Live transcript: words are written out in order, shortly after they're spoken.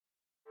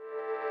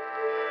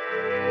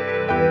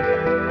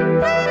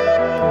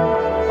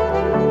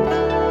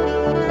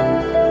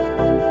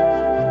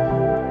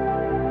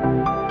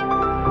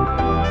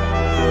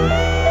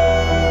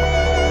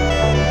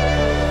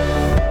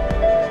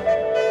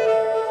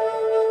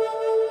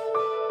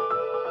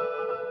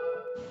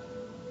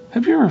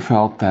Have you ever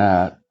felt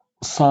that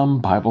some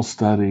Bible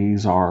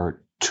studies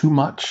are too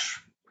much?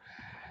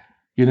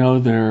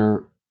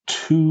 They're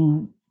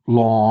too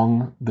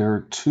long,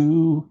 they're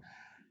too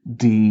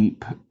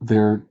deep,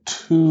 they're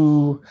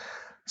too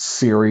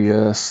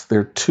serious,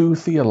 they're too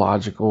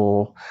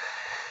theological,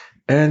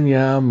 and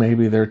yeah,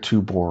 maybe they're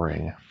too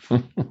boring.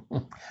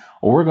 Well,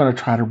 we're going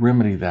to try to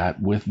remedy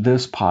that with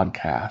this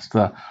podcast,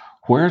 the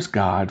Where's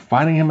God?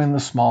 Finding Him in the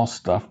Small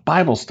Stuff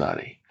Bible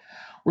Study.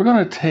 We're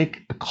going to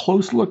take a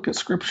close look at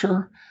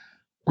Scripture.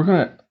 We're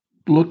going to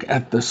look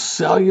at the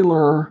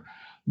cellular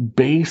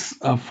base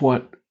of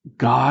what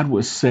God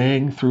was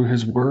saying through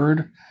His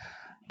Word,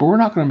 but we're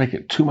not going to make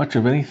it too much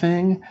of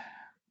anything.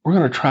 We're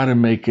going to try to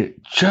make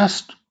it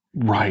just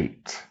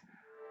right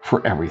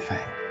for everything.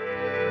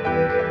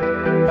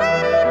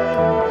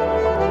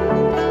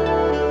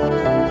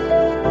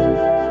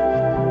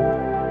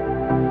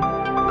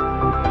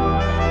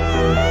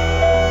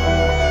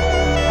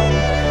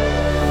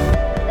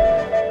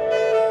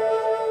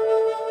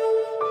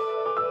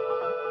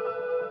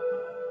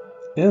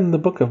 In the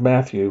book of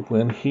Matthew,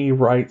 when he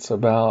writes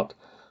about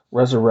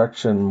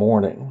resurrection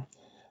morning,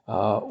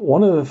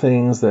 one of the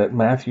things that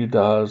Matthew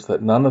does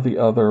that none of the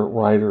other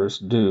writers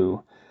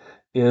do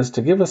is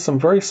to give us some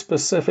very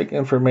specific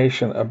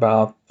information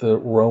about the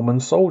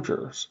Roman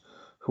soldiers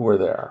who were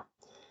there.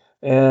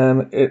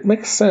 And it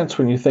makes sense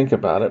when you think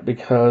about it,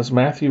 because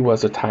Matthew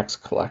was a tax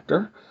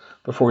collector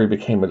before he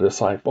became a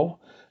disciple.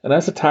 And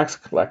as a tax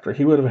collector,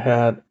 he would have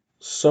had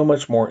so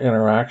much more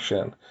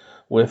interaction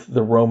with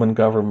the Roman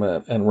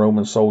government and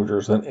Roman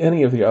soldiers than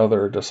any of the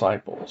other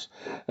disciples.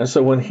 And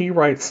so when he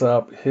writes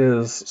up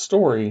his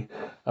story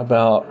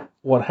about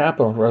what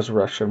happened on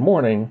resurrection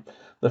morning,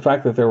 the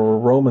fact that there were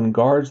Roman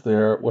guards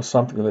there was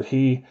something that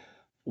he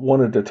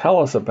wanted to tell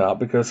us about,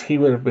 because he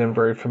would have been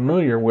very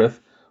familiar with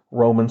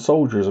Roman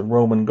soldiers and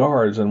Roman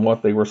guards and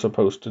what they were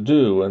supposed to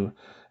do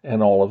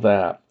and all of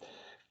that.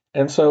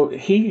 And so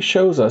he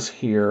shows us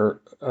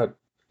here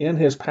in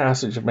his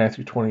passage of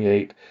Matthew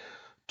 28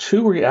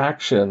 two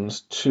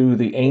reactions to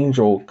the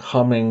angel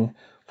coming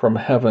from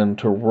heaven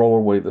to roll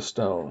away the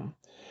stone.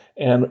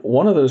 And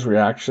one of those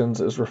reactions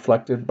is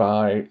reflected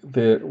by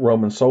the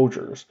Roman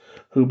soldiers,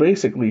 who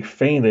basically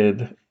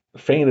fainted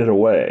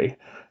away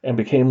and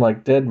became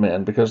like dead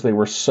men because they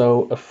were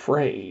so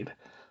afraid.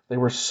 They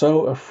were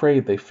so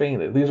afraid they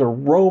fainted. These are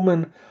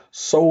Roman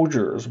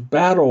soldiers,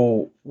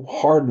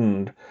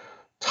 battle-hardened,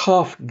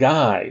 tough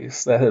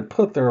guys that had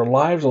put their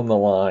lives on the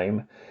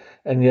line,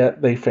 and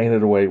yet they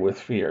fainted away with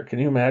fear. Can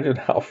you imagine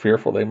how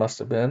fearful they must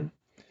have been?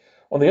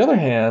 On the other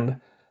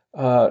hand,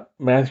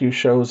 Matthew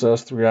shows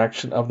us the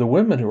reaction of the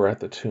women who were at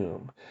the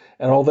tomb.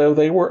 And although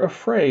they were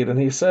afraid, and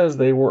he says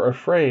they were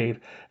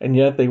afraid, and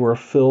yet they were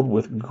filled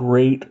with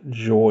great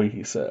joy,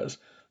 he says.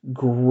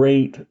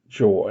 Great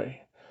joy.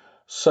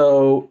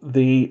 So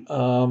the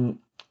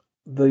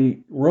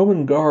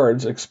Roman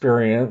guards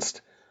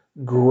experienced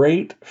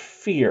great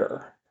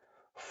fear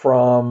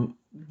from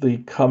the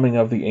coming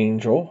of the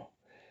angel,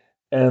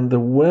 and the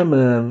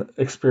women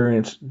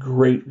experienced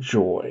great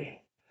joy.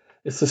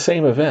 It's the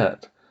same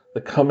event,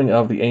 the coming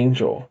of the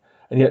angel,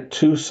 and yet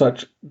two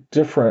such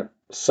different,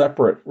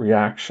 separate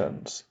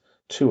reactions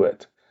to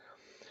it.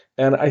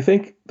 And I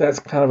think that's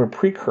kind of a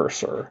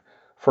precursor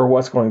for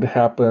what's going to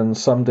happen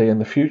someday in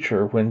the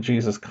future when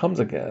Jesus comes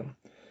again.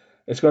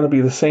 It's going to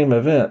be the same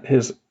event,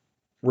 his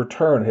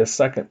return, his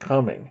second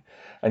coming,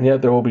 and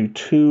yet there will be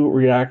two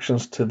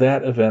reactions to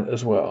that event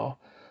as well.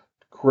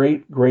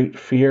 Great, great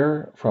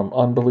fear from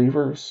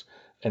unbelievers,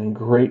 and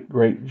great,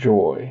 great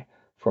joy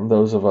from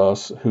those of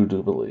us who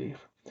do believe.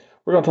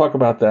 We're going to talk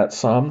about that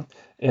some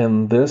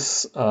in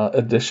this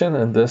edition,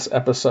 in this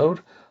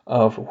episode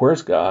of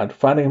Where's God?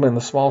 Finding Him in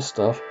the Small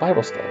Stuff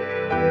Bible Study.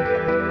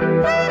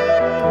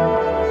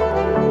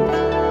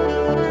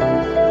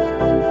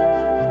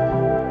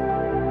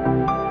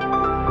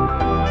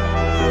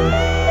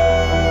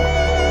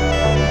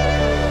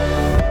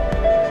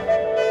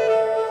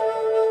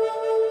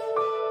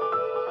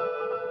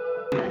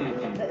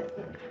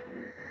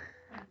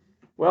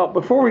 Well,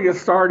 before we get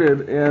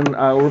started,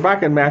 we're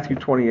back in Matthew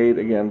 28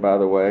 again, by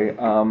the way.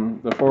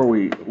 Before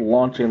we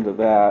launch into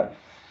that,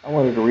 I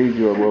wanted to read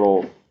you a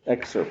little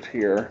excerpt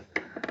here,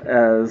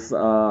 as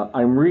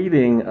I'm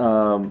reading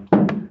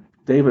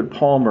David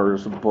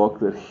Palmer's book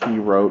that he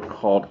wrote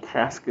called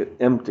Casket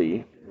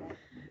Empty,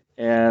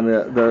 and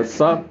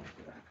come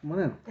on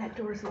in. That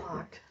door's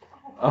locked.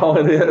 Oh,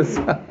 it is.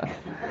 So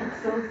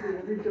the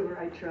other door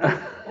I tried,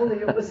 only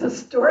it was a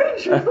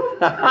storage room.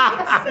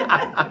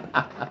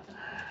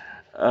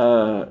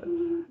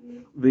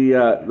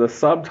 The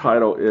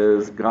subtitle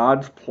is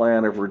God's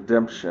Plan of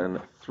Redemption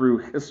Through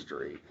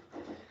History.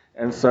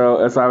 And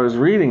so as I was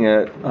reading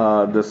it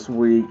this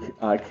week,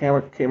 I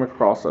came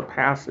across a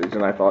passage,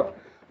 and I thought,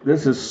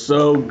 this is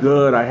so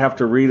good, I have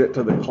to read it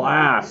to the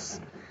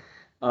class.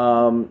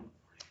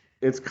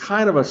 It's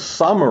kind of a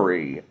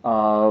summary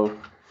of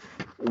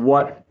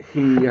what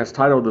he has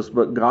titled this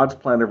book, God's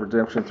Plan of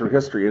Redemption Through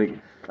History.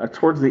 And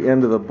towards the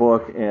end of the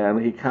book, and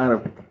he kind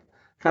of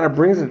kind of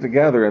brings it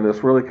together in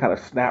this really kind of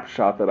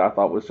snapshot that I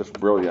thought was just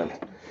brilliant.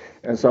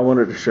 And so I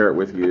wanted to share it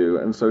with you.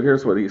 And so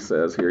here's what he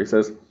says here. He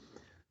says,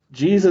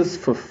 Jesus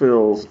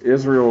fulfills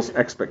Israel's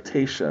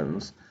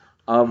expectations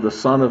of the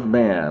Son of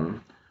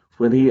Man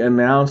when he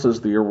announces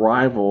the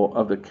arrival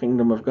of the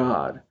kingdom of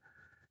God.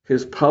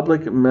 His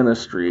public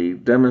ministry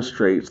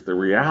demonstrates the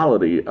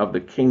reality of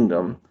the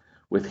kingdom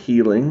with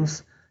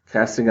healings,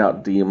 casting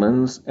out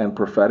demons, and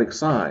prophetic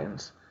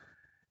signs.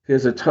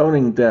 His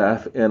atoning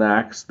death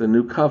enacts the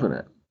new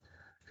covenant.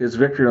 His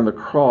victory on the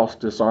cross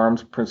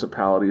disarms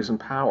principalities and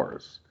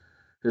powers.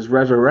 His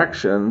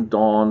resurrection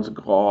dawns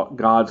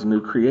God's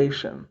new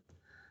creation.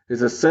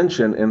 His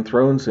ascension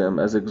enthrones him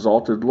as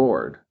exalted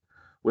Lord.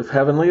 With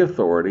heavenly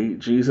authority,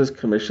 Jesus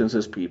commissions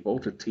his people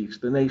to teach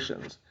the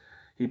nations.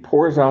 He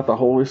pours out the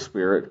Holy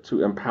Spirit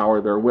to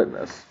empower their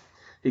witness.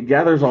 He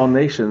gathers all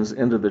nations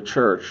into the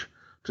church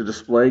to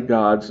display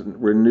God's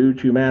renewed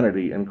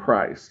humanity in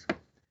Christ.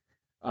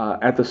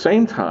 At the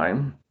same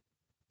time,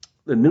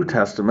 the New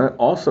Testament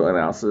also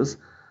announces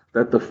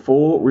that the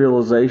full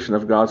realization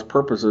of God's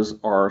purposes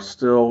are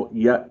still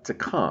yet to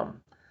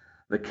come.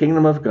 The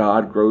kingdom of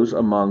God grows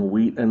among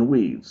wheat and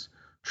weeds.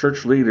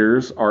 Church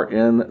leaders are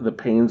in the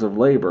pains of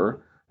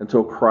labor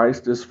until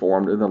Christ is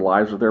formed in the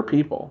lives of their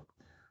people.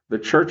 The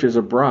church is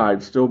a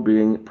bride still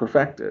being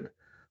perfected.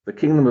 The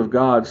kingdom of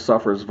God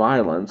suffers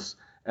violence,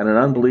 and an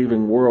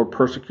unbelieving world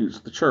persecutes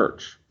the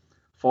church.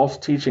 False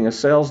teaching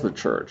assails the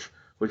church,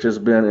 which has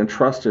been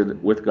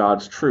entrusted with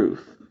God's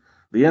truth.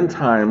 The end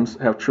times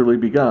have truly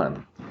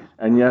begun,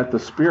 and yet the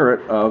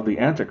spirit of the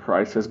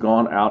Antichrist has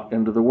gone out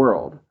into the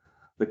world.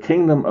 The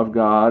kingdom of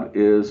God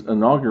is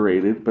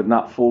inaugurated but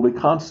not fully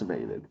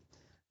consummated.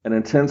 An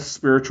intense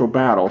spiritual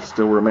battle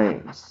still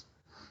remains.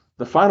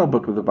 The final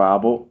book of the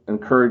Bible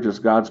encourages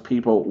God's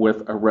people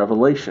with a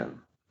revelation.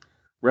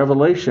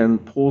 Revelation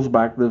pulls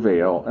back the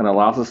veil and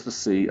allows us to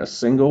see a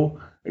single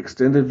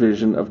extended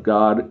vision of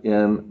God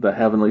in the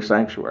heavenly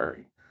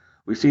sanctuary.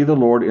 We see the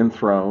Lord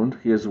enthroned.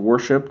 He is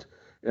worshipped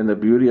in the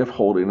beauty of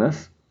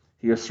holiness.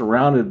 He is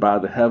surrounded by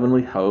the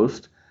heavenly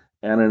host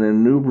and an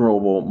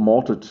innumerable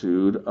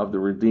multitude of the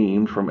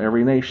redeemed from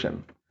every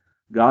nation.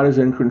 God is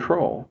in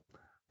control.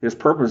 His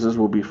purposes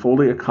will be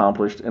fully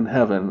accomplished in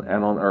heaven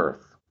and on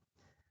earth.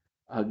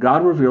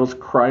 God reveals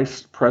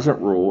Christ's present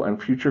rule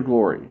and future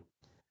glory.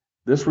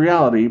 This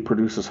reality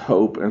produces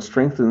hope and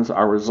strengthens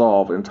our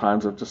resolve in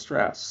times of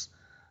distress.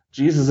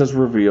 Jesus is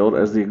revealed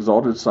as the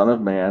exalted Son of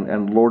Man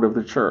and Lord of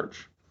the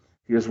church.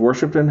 He is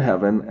worshipped in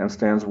heaven and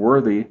stands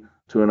worthy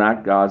to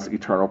enact God's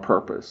eternal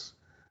purpose.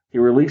 He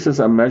releases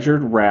a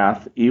measured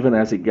wrath even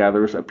as he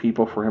gathers a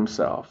people for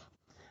himself.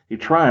 He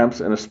triumphs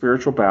in a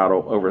spiritual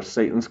battle over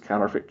Satan's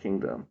counterfeit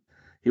kingdom.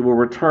 He will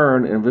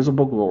return in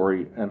visible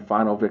glory and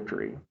final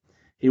victory.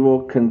 He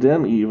will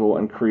condemn evil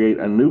and create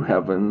a new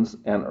heavens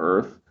and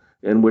earth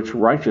in which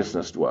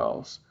righteousness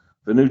dwells.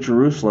 The New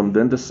Jerusalem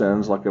then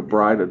descends like a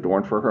bride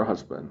adorned for her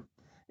husband.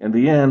 In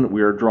the end,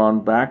 we are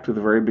drawn back to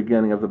the very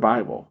beginning of the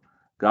Bible.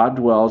 God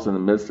dwells in the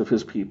midst of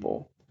his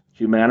people.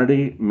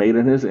 Humanity, made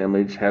in his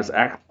image, has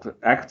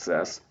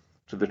access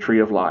to the tree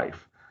of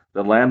life.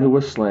 The Lamb who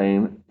was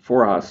slain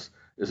for us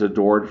is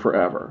adored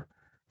forever.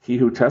 He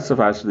who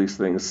testifies to these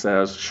things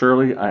says,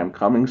 "Surely I am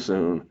coming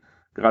soon."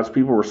 God's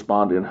people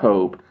respond in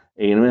hope.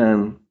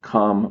 Amen.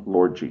 Come,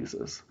 Lord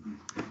Jesus.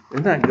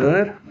 Isn't that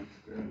good?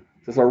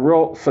 It's a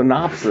real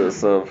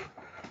synopsis of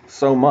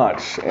so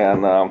much,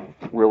 and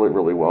really,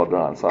 really well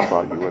done. So I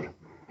thought you would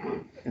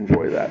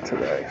enjoy that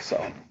today.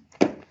 So,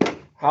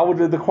 how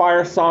did the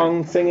choir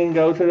singing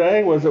go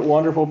today? Was it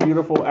wonderful,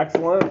 beautiful,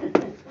 excellent?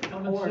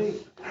 Come and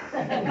see.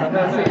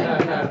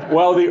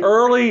 Well, the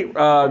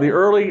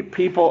early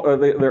people,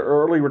 the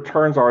early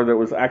returns are that it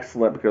was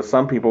excellent because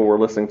some people were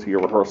listening to your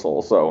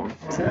rehearsal. So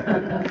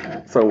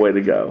way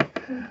to go.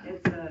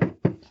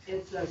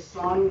 It's a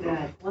song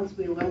that once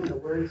we learned the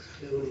words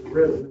to and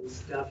rhythm and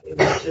stuff, it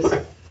was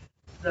just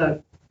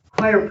the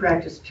choir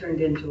practice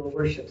turned into a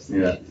worship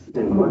session.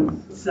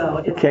 Yeah. So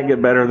it can't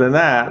get better than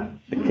that.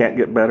 It can't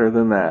get better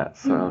than that.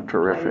 So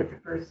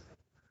terrific.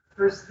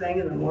 First thing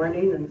in the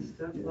morning and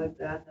stuff like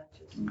that. That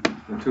just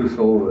the two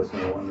soloists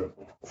are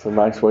wonderful. It's a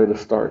nice way to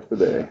start the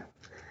day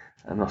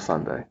and a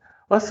Sunday.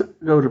 Let's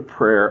go to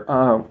prayer.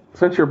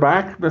 Since you're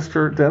back,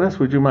 Mr. Dennis,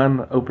 would you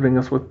mind opening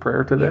us with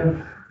prayer today?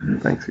 Yeah.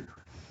 Thanks.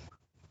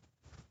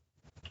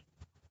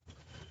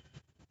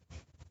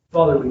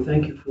 Father, we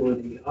thank you for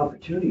the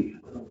opportunity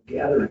of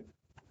gathering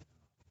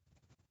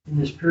in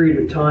this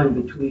period of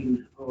time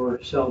between our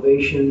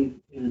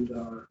salvation and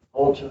our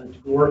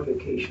ultimate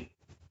glorification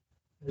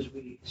as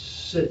we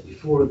sit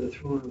before the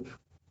throne of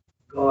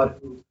God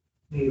who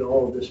made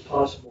all of this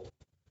possible.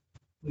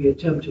 We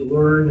attempt to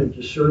learn and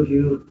to serve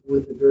you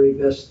with the very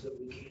best that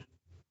we can.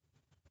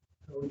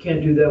 We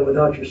can't do that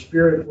without your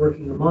Spirit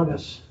working among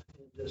us.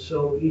 And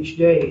so each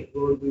day,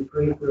 Lord, we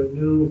pray for a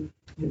new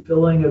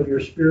infilling of your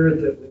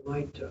Spirit that we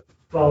might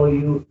follow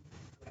you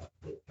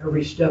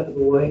every step of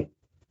the way.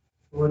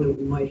 Lord, that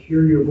we might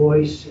hear your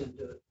voice and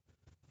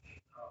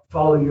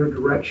follow your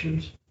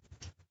directions.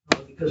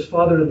 because,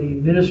 Father, the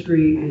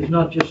ministry is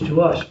not just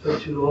to us,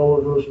 but to all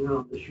of those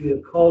around us. You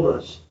have called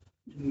us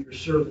to be your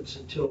servants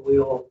until we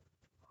all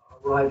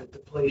arrive at the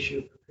place you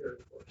have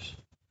prepared for us.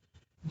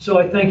 And so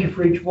I thank you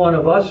for each one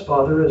of us,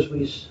 Father, as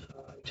we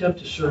attempt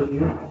to serve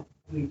you.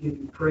 We give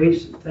you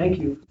praise and thank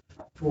you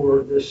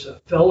for this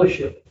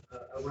fellowship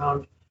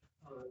around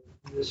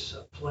this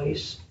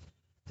place.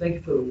 Thank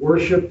you for the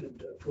worship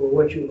and for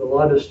what you've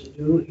allowed us to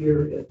do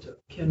here at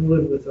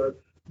Kenwood with our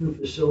new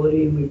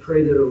facility. And we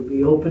pray that it will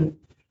be open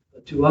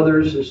to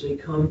others as they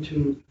come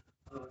to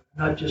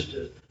not just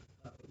to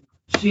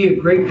see a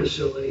great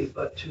facility,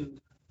 but to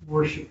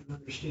worship and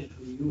understand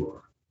who you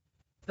are.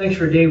 Thanks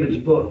for David's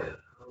book.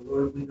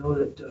 Lord, we know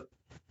that the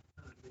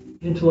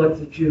intellect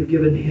that you've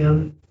given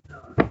him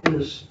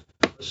is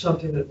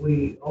something that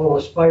we all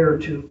aspire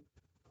to,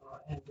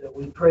 and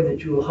we pray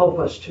that you will help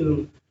us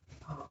to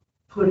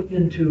put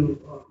into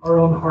our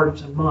own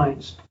hearts and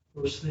minds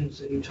those things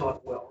that he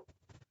taught well.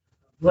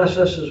 Bless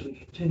us as we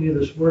continue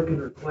this work in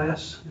our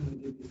class, and we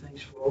give you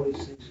thanks for all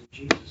these things in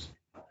Jesus'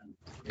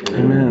 name.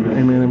 Amen,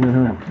 amen, amen,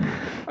 amen.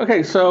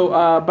 Okay,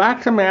 so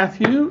back to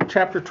Matthew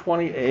chapter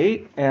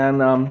 28,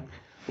 and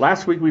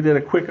last week we did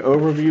a quick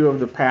overview of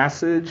the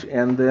passage,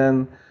 and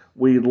then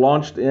we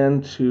launched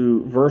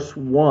into verse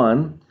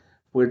 1,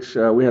 which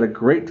we had a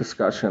great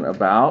discussion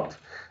about,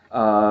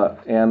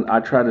 and I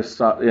tried to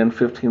stop in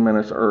 15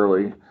 minutes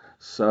early,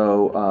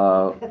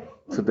 so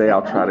today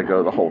I'll try to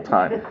go the whole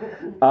time.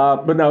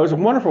 But no, it was a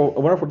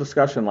wonderful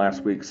discussion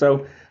last week.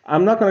 So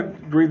I'm not going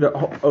to read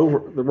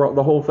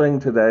the whole thing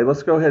today.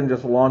 Let's go ahead and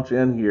just launch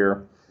in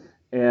here,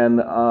 and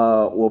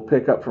we'll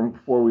pick up from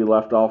where we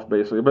left off,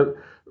 basically. But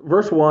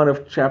verse 1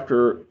 of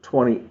chapter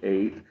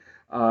 28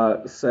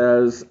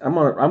 says, I'm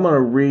going to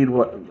read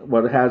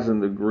what it has in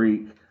the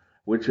Greek,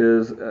 which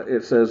is,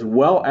 it says,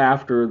 well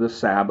after the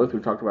Sabbath, we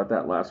talked about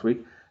that last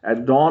week,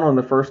 at dawn on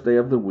the first day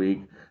of the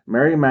week,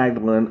 Mary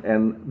Magdalene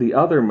and the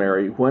other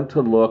Mary went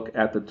to look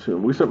at the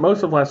tomb. We spent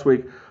most of last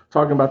week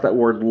talking about that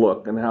word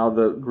look and how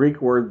the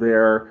Greek word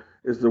there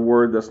is the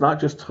word that's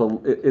not just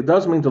to, it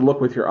does mean to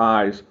look with your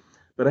eyes,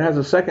 but it has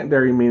a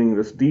secondary meaning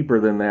that's deeper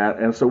than that.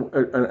 And so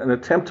an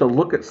attempt to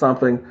look at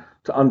something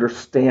to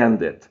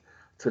understand it,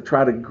 to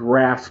try to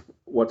grasp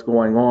what's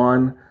going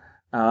on.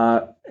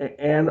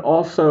 And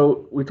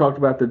also we talked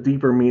about the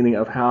deeper meaning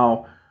of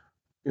how,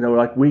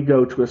 like we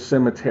go to a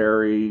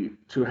cemetery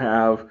to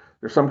have,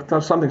 there's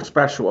something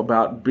special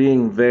about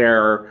being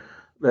there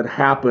that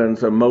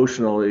happens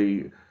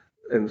emotionally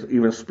and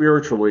even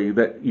spiritually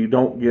that you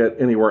don't get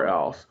anywhere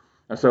else.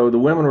 And so the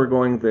women were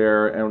going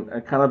there, and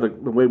kind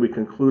of the way we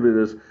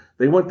concluded is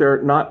they went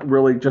there not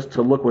really just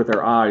to look with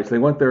their eyes. They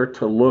went there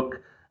to look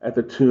at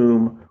the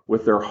tomb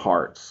with their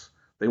hearts.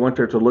 They went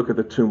there to look at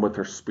the tomb with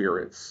their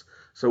spirits.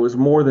 So it was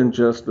more than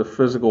just the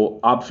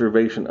physical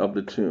observation of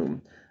the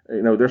tomb.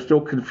 They're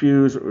still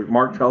confused.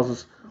 Mark tells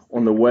us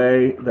on the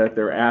way that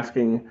they're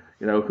asking,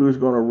 who's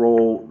going to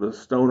roll the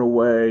stone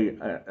away.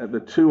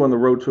 The two on the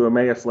road to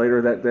Emmaus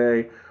later that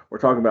day were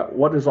talking about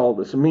what does all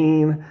this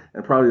mean,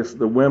 and probably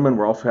the women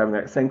were also having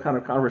that same kind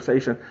of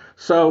conversation.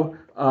 So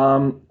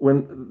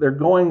when they're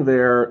going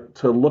there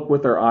to look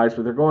with their eyes,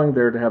 but they're going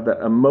there to have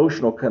that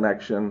emotional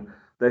connection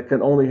that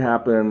can only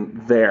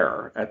happen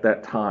there at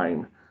that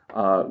time,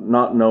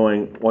 not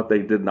knowing what they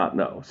did not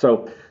know.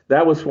 So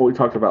that was what we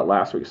talked about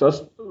last week. So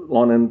let's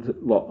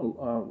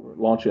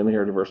launch in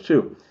here to verse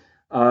 2.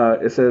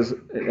 It says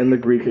in the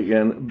Greek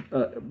again,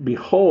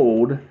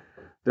 behold,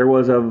 there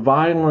was a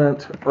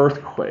violent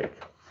earthquake.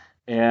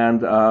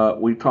 And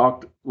we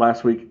talked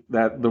last week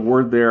that the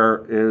word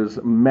there is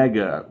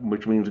mega,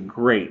 which means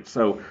great.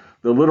 So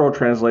the literal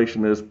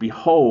translation is,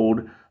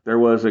 behold, there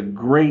was a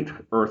great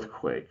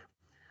earthquake.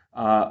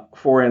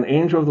 For an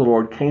angel of the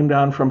Lord came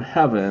down from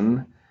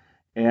heaven.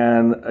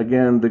 And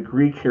again, the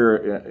Greek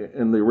here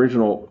in the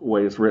original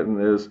way it's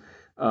written is,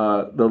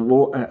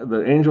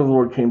 the angel of the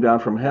Lord came down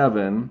from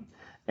heaven,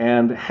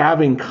 and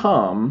having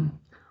come,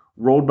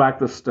 rolled back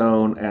the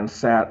stone and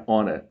sat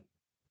on it.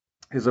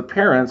 His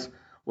appearance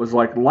was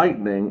like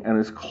lightning, and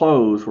his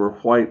clothes were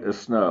white as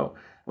snow.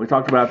 We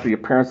talked about the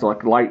appearance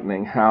like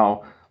lightning,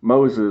 how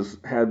Moses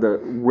had the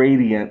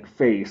radiant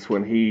face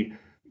when he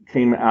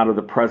came out of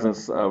the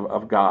presence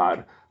of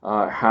God,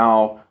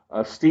 how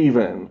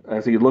Stephen,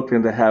 as he looked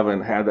into heaven,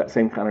 had that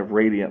same kind of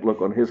radiant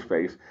look on his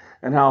face,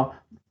 and how,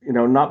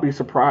 not be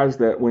surprised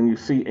that when you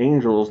see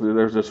angels,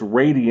 there's this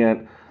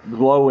radiant,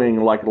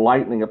 glowing like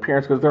lightning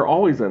appearance, because they're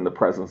always in the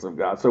presence of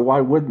God. So why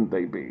wouldn't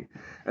they be?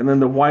 And then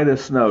the white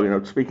as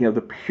snow, speaking of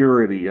the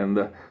purity and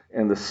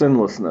the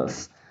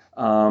sinlessness.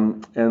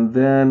 And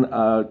then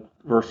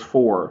verse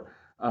 4,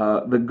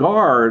 the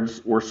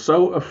guards were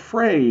so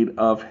afraid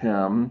of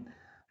him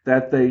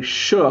that they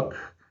shook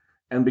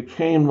and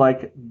became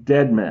like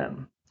dead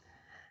men.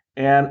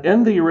 And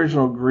in the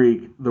original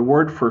Greek, the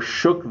word for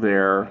shook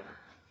there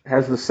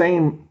has the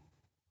same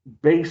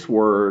base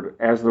word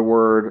as the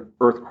word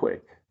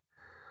earthquake.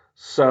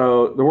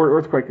 So the word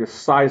earthquake is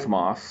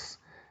seismos,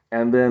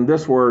 and then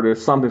this word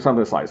is something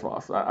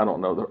seismos. I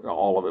don't know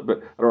all of it,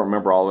 but I don't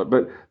remember all of it.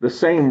 But the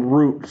same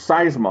root,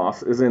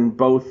 seismos, is in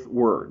both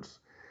words.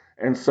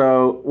 And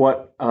so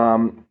what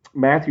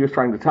Matthew is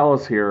trying to tell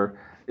us here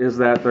is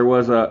that there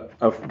was a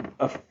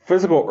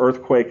physical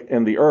earthquake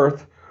in the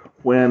earth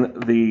when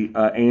the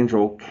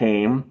angel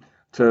came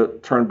to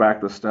turn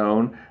back the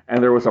stone,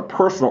 and there was a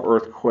personal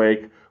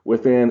earthquake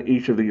within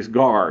each of these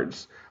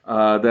guards.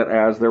 That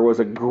as there was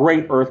a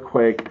great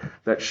earthquake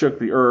that shook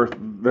the earth,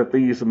 that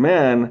these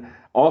men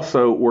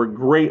also were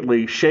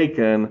greatly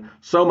shaken,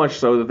 so much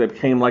so that they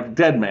became like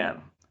dead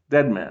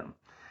men.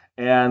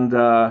 And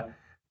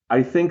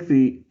I think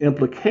the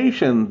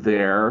implication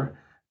there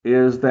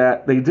is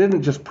that they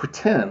didn't just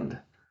pretend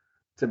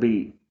to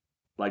be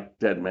like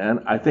dead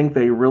men. I think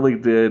they really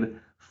did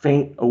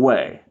faint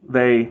away.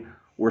 They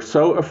were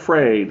so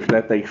afraid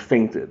that they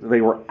fainted.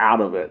 They were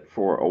out of it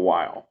for a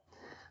while.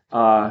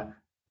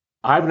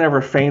 I've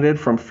never fainted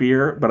from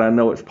fear, but I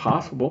know it's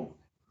possible.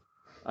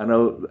 I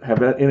know,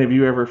 have any of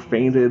you ever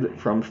fainted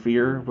from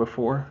fear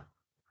before?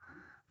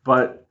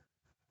 But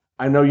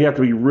I know you have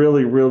to be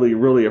really, really,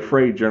 really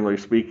afraid, generally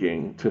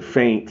speaking, to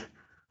faint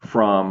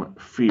from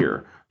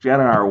fear. Jan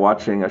and I are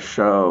watching a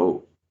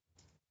show,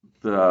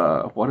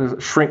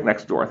 Shrink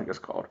Next Door, I think it's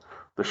called.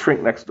 The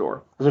Shrink Next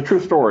Door. It's a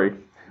true story,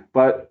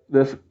 but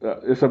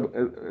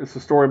it's a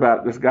story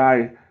about this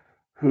guy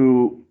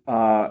who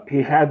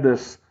he had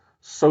this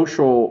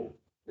social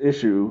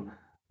issue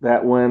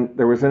that when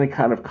there was any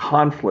kind of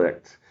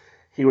conflict,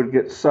 he would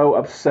get so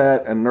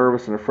upset and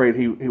nervous and afraid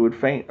he would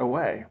faint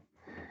away.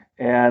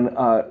 And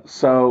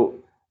so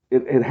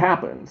it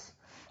happens.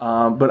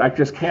 But I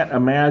just can't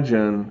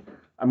imagine.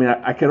 I mean,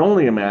 I can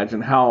only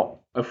imagine how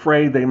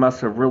afraid they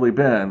must have really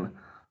been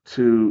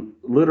to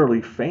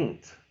literally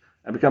faint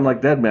and become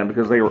like dead men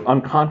because they were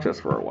unconscious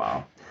for a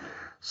while.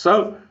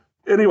 So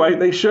anyway,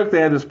 they shook. They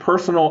had this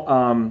personal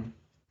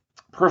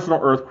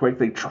earthquake.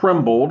 They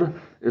trembled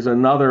is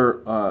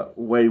another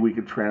way we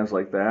could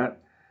translate that.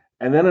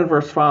 And then in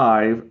verse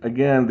 5,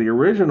 again, the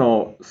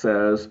original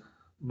says,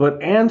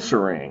 but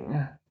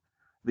answering,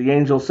 the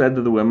angel said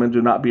to the women,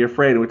 do not be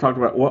afraid. And we talked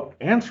about what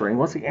answering.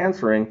 What's he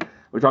answering?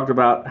 We talked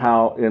about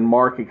how in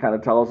Mark he kind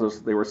of tells us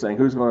they were saying,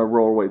 who's going to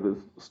roll away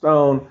the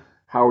stone?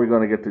 How are we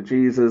going to get to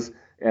Jesus?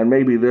 And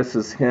maybe this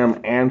is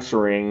him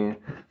answering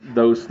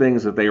those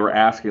things that they were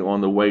asking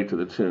on the way to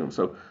the tomb.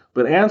 So,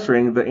 but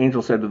answering, the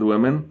angel said to the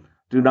women,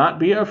 do not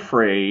be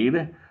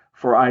afraid,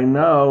 for I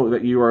know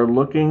that you are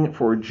looking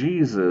for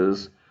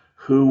Jesus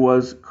who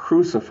was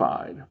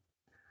crucified.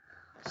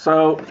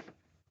 So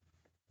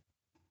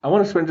I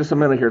want to spend just a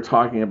minute here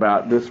talking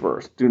about this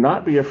verse. Do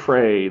not be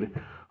afraid,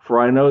 for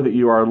I know that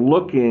you are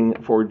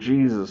looking for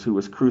Jesus who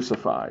was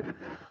crucified.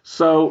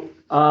 So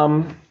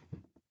the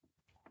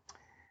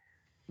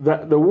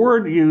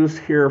word used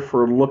here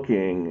for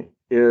looking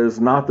is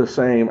not the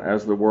same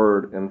as the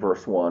word in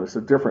verse 1. It's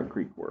a different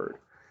Greek word.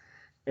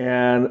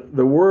 And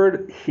the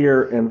word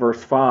here in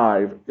verse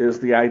 5 is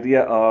the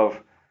idea of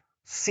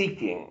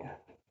seeking.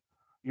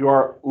 You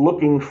are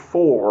looking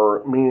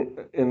for,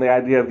 in the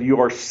idea of you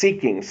are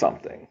seeking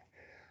something.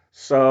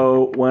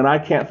 So when I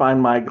can't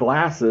find my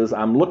glasses,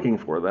 I'm looking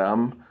for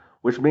them,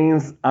 which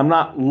means I'm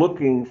not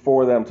looking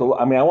for them to,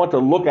 I want to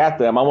look at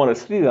them, I want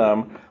to see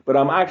them, but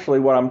I'm actually,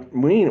 what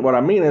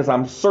I mean is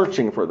I'm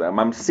searching for them,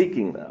 I'm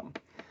seeking them.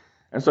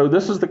 And so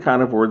this is the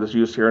kind of word that's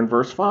used here in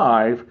verse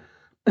 5,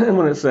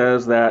 when it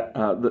says that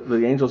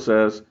the angel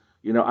says,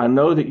 I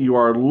know that you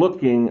are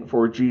looking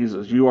for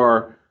Jesus. You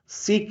are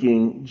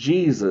seeking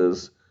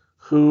Jesus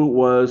who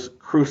was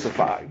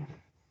crucified.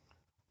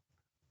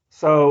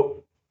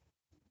 So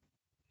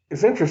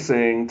it's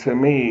interesting to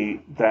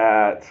me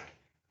that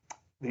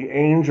the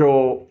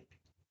angel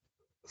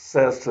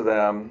says to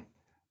them,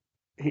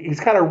 he's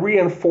kind of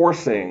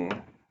reinforcing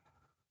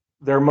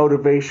their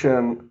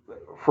motivation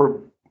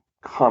for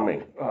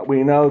coming.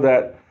 We know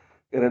that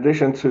in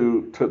addition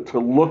to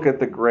look at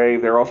the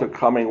grave, they're also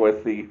coming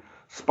with the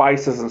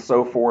spices and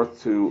so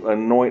forth to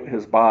anoint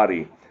his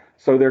body.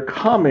 So they're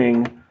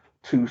coming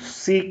to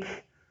seek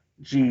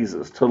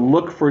Jesus, to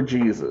look for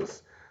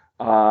Jesus,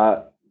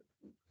 to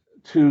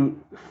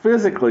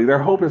physically, their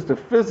hope is to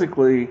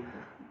physically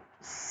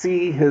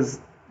see his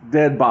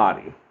dead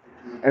body.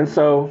 And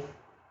so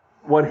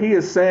what he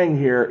is saying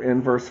here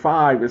in verse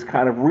 5 is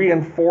kind of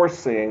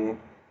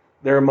reinforcing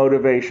their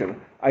motivation.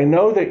 I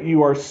know that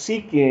you are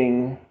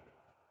seeking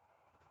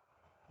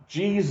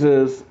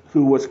Jesus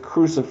who was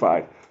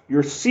crucified.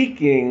 You're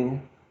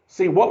seeking,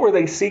 what were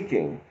they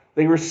seeking?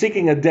 They were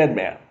seeking a dead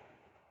man.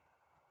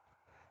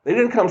 They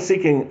didn't come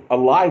seeking a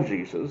live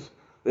Jesus.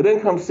 They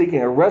didn't come seeking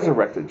a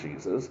resurrected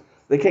Jesus.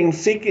 They came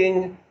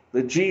seeking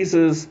the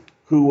Jesus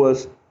who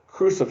was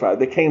crucified.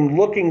 They came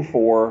looking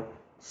for,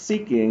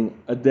 seeking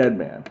a dead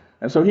man.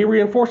 And so he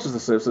reinforces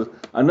this. He says,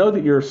 I know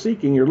that you're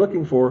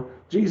looking for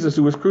Jesus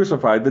who was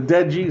crucified, the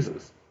dead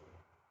Jesus.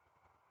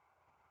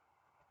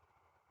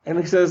 And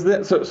he says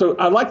that, so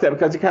I like that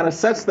because he kind of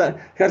sets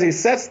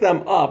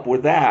them up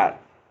with that.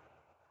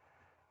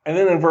 And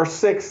then in verse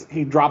 6,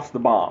 he drops the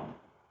bomb.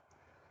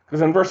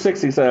 Because in verse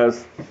 6 he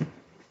says,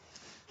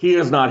 he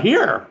is not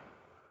here.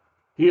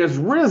 He is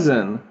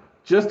risen,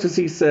 just as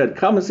he said,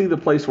 come and see the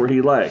place where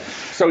he lay.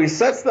 So he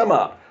sets them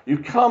up.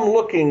 You've come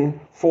looking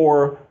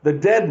for the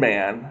dead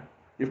man.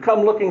 You've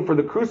come looking for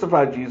the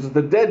crucified Jesus,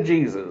 the dead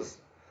Jesus.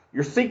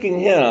 You're seeking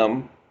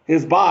him,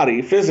 his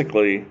body,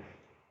 physically.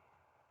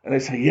 And they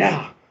say,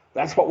 yeah,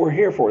 that's what we're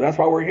here for. That's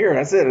why we're here.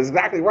 That's it. It's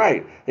exactly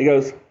right. He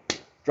goes,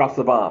 drops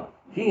the bomb.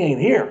 He ain't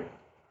here.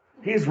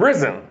 He's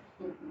risen.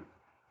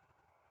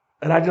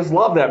 And I just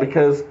love that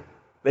because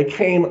they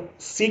came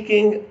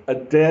seeking a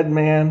dead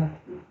man,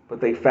 but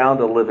they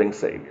found a living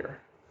Savior.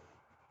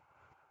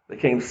 They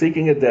came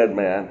seeking a dead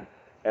man,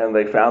 and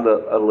they found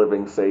a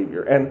living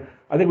Savior. And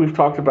I think we've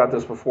talked about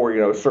this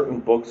before, certain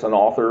books and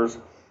authors.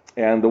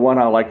 And the one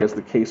I like is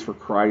The Case for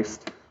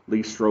Christ,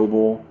 Lee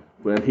Strobel.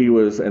 When he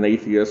was an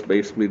atheist,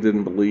 basically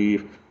didn't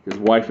believe. His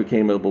wife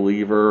became a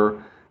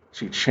believer.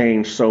 She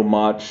changed so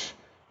much.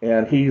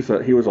 And he was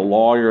a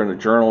lawyer and a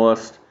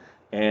journalist.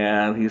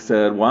 And he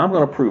said, well, I'm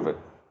going to prove it.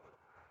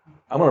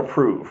 I'm going to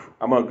prove.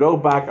 I'm going to go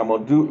back. I'm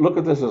going to look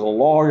at this as a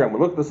lawyer. I'm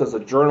going to look at this as a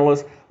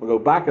journalist. I'm going to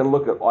go back and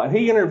look at. And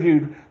he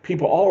interviewed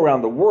people all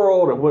around the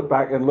world and went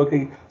back and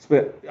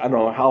spent, I don't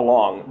know how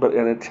long, but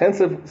an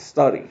intensive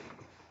study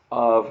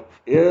of,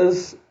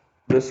 is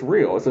this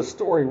real? Is this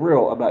story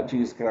real about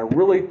Jesus? Can I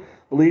really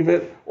believe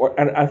it?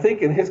 And I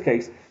think in his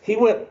case, he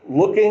went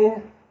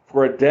looking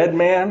for a dead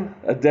man,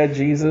 a dead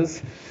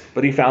Jesus,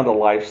 but he found a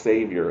life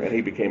Savior, and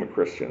he became a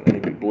Christian,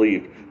 and he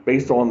believed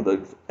based on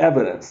the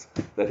evidence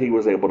that he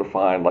was able to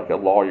find, like a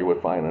lawyer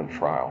would find in a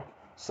trial.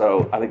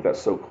 So I think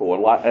that's so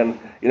cool. And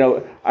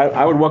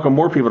I would welcome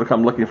more people to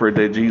come looking for a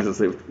dead Jesus,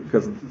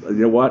 because you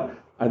know what?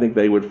 I think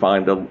they would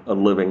find a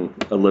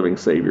living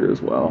Savior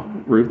as well.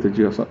 Ruth, did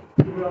you have something?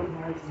 He wrote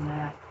more than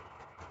that.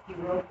 He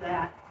wrote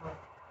that book,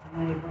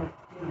 and then he wrote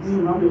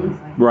some other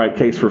ones. Right,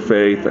 Case for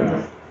Faith.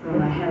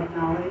 From I Had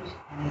Knowledge,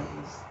 and it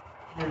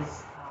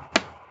was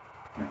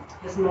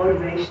his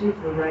motivation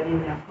for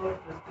writing that book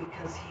was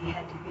because he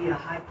had to be a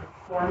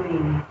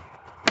high-performing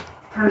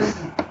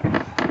person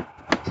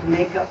to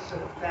make up for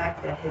the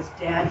fact that his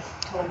dad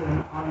told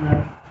him on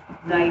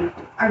the night,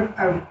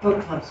 our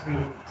book club's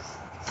reading this.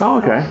 Oh,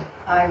 okay.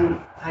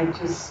 I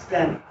just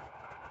spent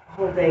a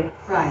whole day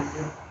crying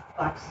with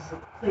boxes of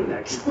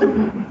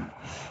Kleenex.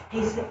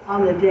 He said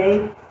on the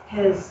day,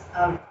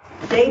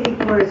 day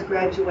before his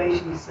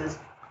graduation, he says,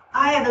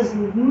 I have as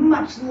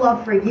much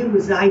love for you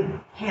as I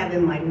have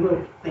in my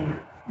little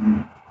finger.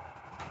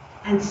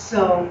 And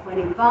so when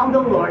he found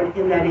the Lord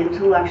in that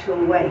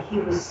intellectual way, he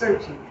was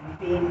searching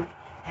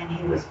and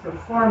he was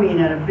performing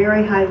at a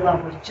very high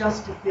level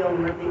just to feel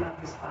worthy of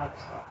his Father's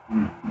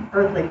love.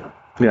 Earthly love.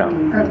 Yeah.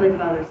 Earthly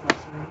Father's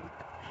love.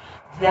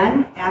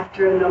 Then,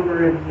 after a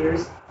number of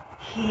years,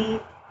 he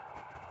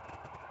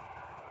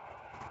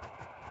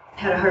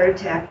had a heart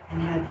attack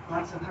and had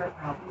lots of heart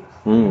problems.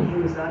 And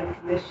he was out of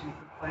commission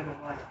for quite a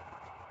while.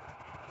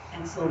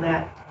 And so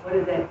what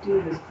did that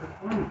do to his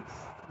performance?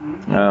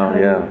 Oh,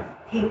 yeah.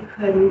 He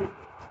couldn't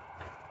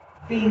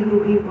be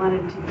who he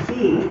wanted to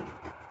be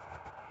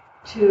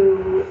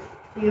to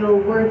feel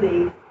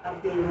worthy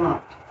of being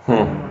loved.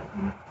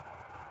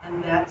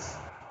 And that's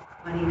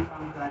when he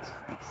found God's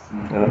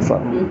grace. Yeah, that's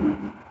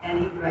something. And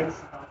he writes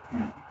about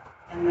that.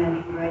 And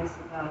then he writes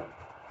about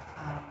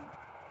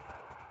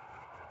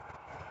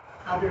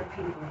other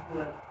people who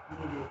have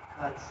needed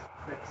God's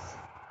grace.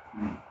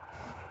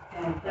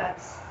 And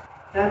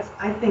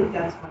I think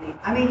that's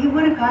when he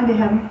would have gone to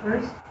heaven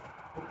first,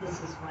 but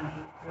this is when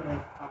he really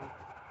found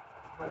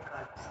what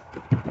God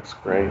was. That's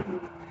great.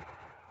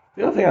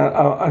 The other thing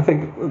I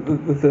think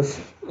that this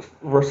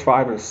verse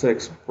 5 and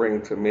 6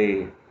 bring to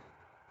me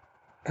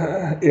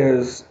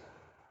is,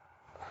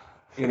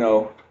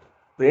 the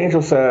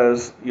angel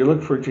says, you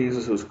look for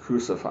Jesus who's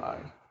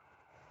crucified.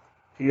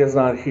 He is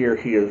not here,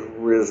 he is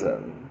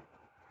risen.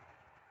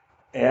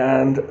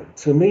 And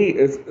to me,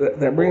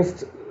 that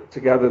brings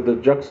together the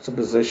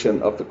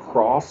juxtaposition of the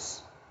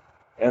cross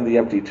and the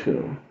empty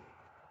tomb.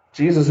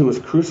 Jesus who was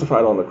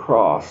crucified on the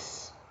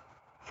cross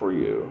for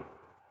you.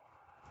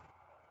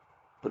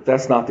 But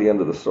that's not the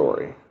end of the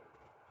story.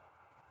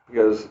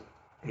 Because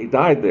he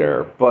died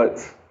there,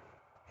 but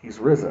he's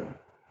risen.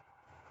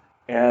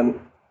 And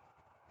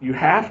you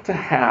have to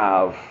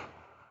have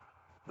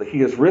the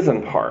he is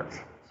risen part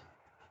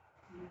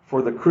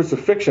for the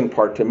crucifixion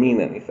part to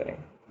mean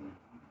anything.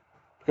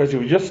 Because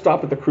if you just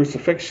stop at the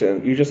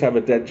crucifixion, you just have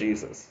a dead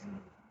Jesus.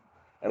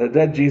 And a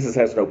dead Jesus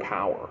has no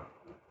power.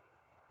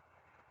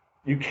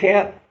 You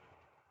can't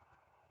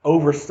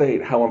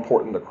overstate how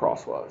important the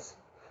cross was.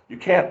 You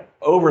can't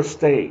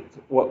overstate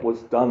what was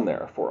done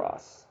there for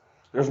us.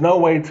 There's no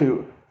way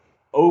to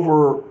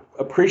over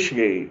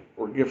appreciate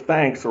or give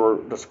thanks or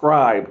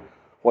describe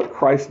what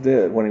Christ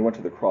did when he went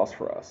to the cross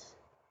for us.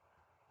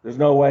 There's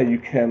no way you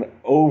can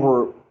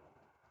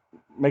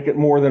make it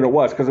more than it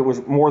was, because it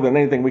was more than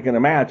anything we can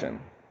imagine.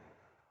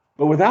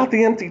 But without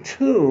the empty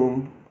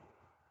tomb,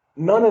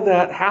 none of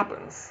that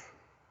happens.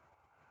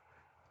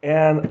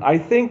 And I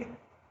think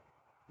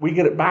we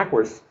get it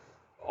backwards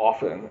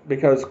often,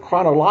 because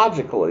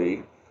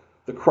chronologically,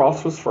 the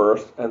cross was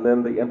first and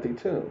then the empty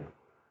tomb.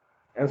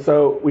 And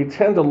so we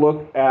tend to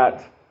look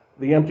at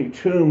the empty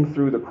tomb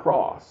through the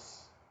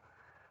cross.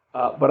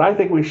 But I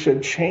think we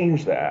should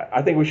change that.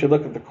 I think we should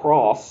look at the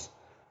cross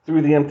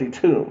through the empty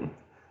tomb.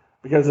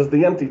 Because it's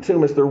the empty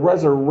tomb, it's the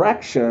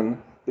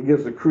resurrection that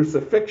gives the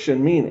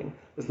crucifixion meaning.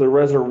 It's the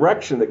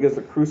resurrection that gives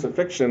the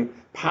crucifixion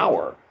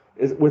power.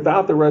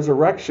 Without the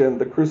resurrection,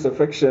 the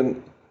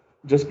crucifixion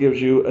just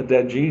gives you a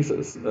dead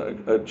Jesus,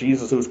 a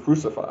Jesus who's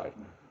crucified.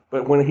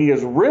 But when he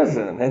is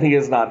risen and he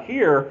is not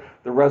here,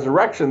 the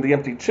resurrection, the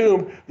empty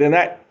tomb, then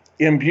that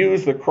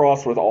imbues the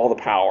cross with all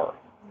the power.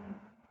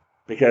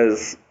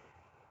 Because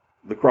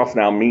the cross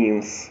now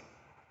means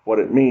what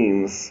it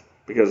means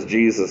because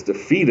Jesus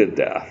defeated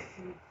death.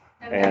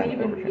 And then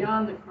even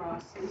beyond the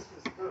cross is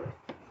his birth.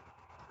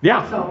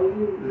 Yeah. So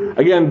you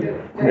Again,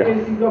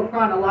 if you go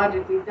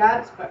chronologically,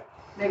 that's what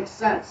makes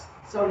sense.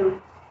 So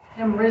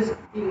him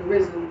being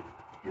risen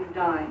and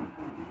dying.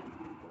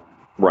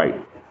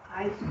 Right.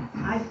 I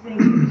think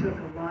it took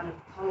a lot of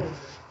power,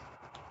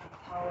 the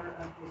power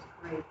of his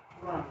great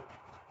love.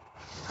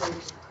 to go to the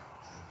cross.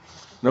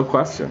 No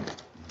question.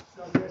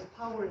 So there's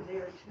power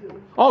there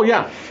too, Oh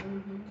yeah.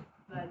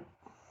 but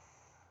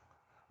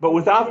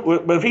But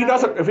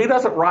if he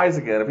doesn't rise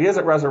again, if he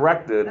isn't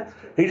resurrected,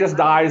 he just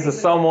dies as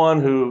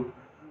someone who,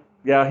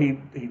 he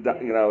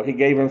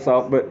gave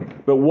himself.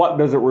 But what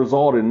does it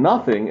result in?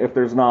 Nothing if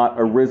there's not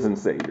a risen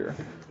Savior.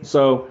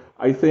 So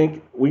I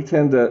think we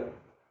tend to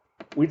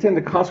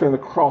concentrate on the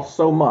cross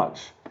so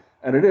much,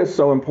 and it is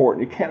so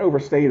important. You can't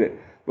overstate it.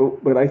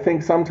 But I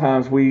think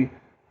sometimes we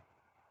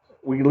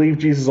leave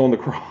Jesus on the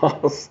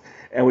cross,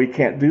 and we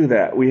can't do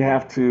that. We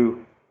have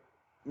to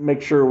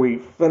make sure we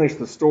finish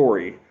the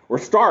story, or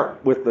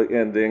start with the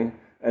ending,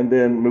 and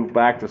then move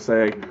back to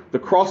say, the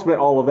cross meant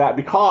all of that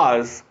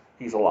because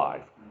he's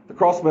alive. The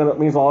cross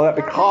means all of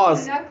that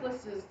because...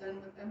 necklaces then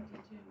with empty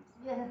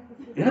tombs.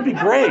 It'd be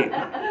great.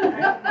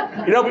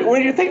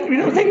 When you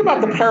think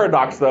about the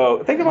paradox,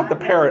 though, think about the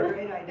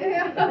great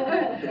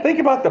idea. Think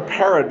about the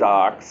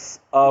paradox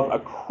of a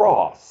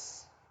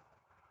cross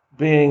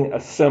being a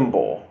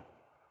symbol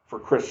for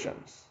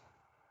Christians.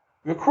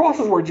 The cross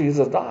is where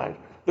Jesus died.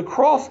 The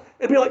cross,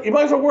 it'd be like you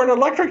might as well wear an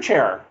electric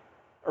chair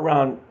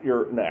around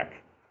your neck,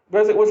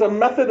 because it was a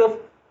method of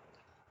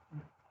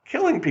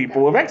killing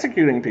people, of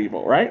executing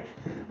people, right?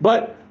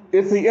 But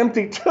it's the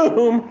empty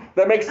tomb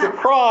that makes the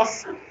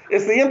cross.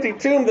 It's the empty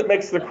tomb that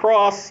makes the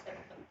cross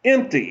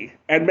empty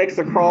and makes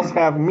the cross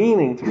have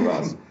meaning to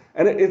us.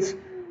 And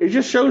it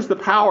just shows the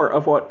power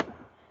of what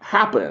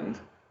happened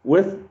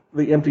with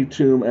the empty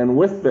tomb and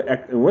with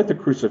the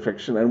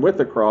crucifixion and with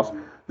the cross,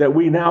 that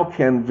we now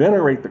can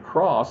venerate the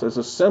cross as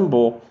a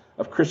symbol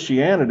of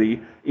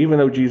Christianity, even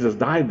though Jesus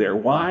died there.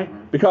 Why?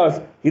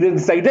 Because he didn't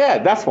stay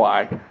dead. That's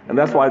why. And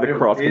that's why the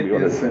cross can be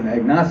on it. And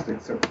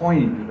agnostics are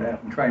pointing to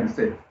that and trying to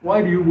say,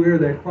 why do you wear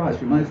that cross?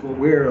 You might as well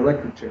wear an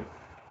electric chair.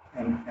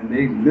 And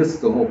they miss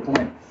the whole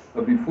point.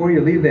 But before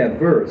you leave that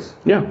verse,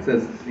 it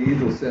says, the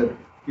angel said,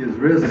 he is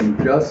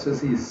risen just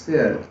as he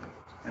said.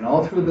 And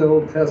all through the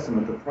Old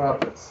Testament, the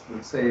prophets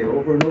would say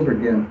over and over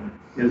again,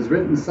 it is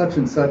written such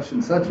and such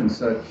and such and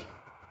such,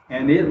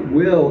 and it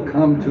will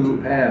come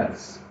to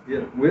pass.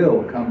 It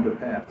will come to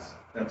pass.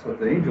 That's what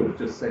the angel was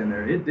just saying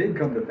there. It did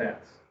come to pass.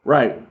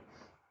 Right.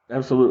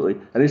 Absolutely.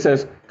 And he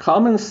says,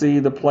 come and see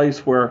the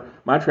place where,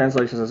 my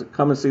translation says,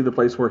 come and see the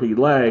place where he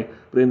lay.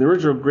 But in the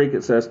original Greek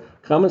it says,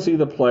 come and see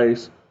the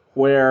place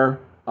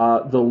where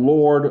the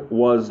Lord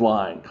was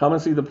lying. Come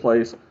and see the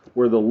place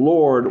where the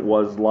Lord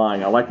was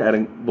lying. I like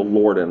adding the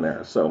Lord in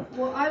there. So.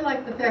 Well, I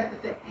like the fact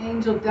that the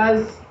angel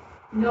does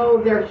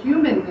know their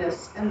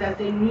humanness and that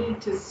they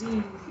need to see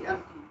the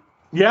empty.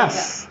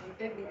 Yes.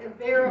 Yeah. It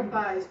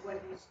verifies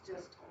what he's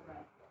just told them.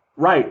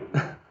 Right.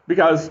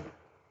 Because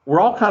we're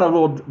all kind of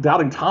little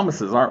doubting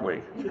Thomases, aren't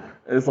we?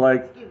 It's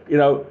like, you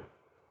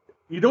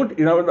don't,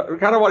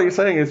 kind of what he's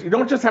saying is, you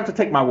don't just have to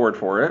take my word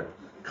for it.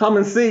 Come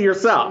and see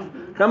yourself.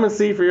 Come and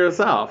see for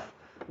yourself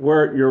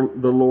where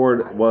the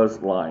Lord was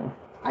lying.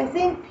 I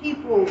think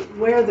people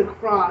wear the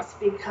cross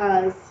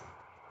because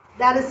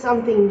that is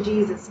something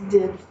Jesus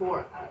did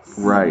for us.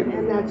 Right.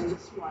 And that's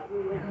just why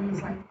we wear it.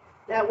 It's like,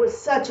 that was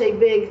such a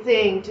big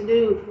thing to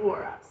do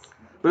for us.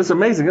 But it's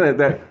amazing, isn't it,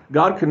 that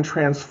God can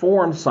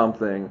transform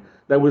something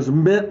that was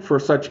meant for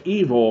such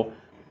evil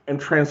and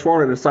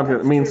transform it into something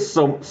that means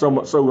so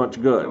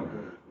much good.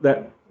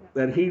 That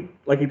he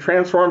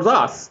transforms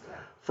us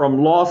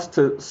from lost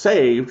to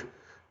saved.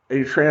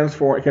 It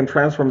can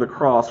transform the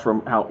cross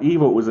from how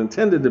evil it was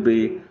intended to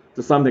be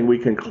to something we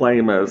can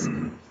claim as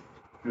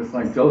just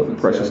like Joseph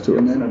precious said, to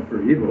us. you meant it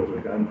for evil,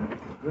 but God meant it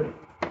for good.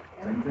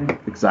 Same thing.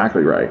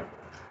 Exactly right.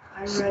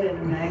 I read in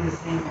a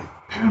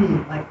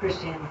magazine, like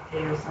Christianity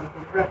Today or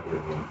something,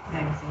 reputable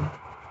magazine,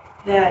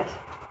 that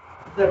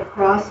the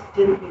cross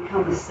didn't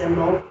become a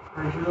symbol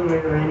or jewelry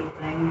or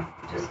anything,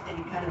 just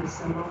any kind of a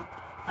symbol,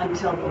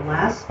 until the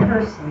last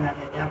person that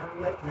had ever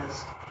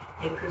witnessed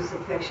a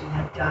crucifixion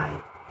had died,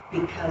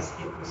 because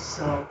it was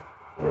so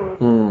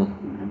horrible.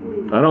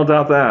 I don't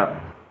doubt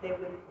that. They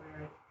wouldn't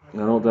wear it.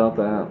 I don't doubt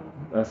that.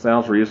 That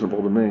sounds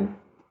reasonable to me.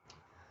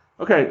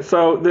 Okay,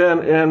 so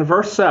then in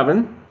verse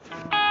 7,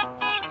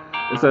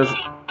 it says,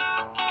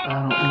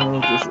 I don't know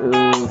what this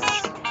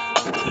is.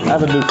 I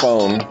have a new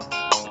phone.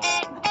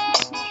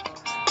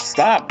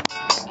 Stop.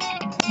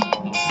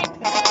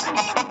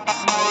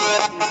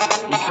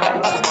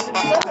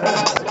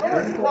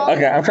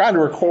 Okay, I'm trying to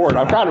record.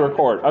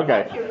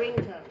 Okay. Your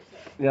ringtone.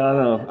 Yeah, I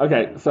know.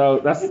 Okay, so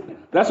that's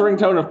a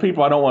ringtone of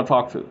people I don't want to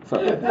talk to. So,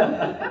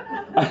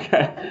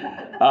 okay,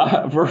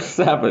 verse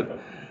 7.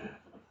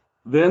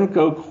 Then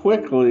go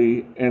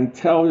quickly and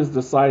tell his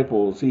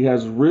disciples he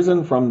has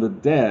risen from the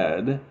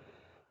dead,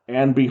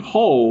 and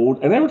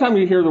behold, and every time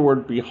you hear the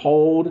word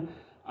behold,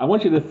 I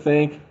want you to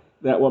think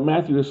that what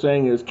Matthew is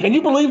saying is, can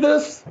you believe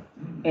this?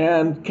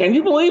 And can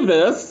you believe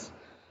this?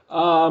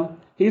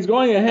 He's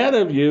going ahead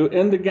of you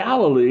into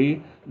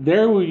Galilee.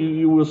 There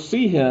you will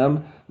see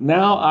him.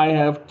 Now I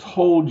have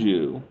told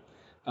you.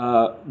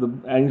 The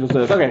angel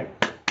says, okay,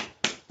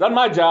 done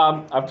my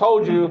job. I've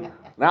told you.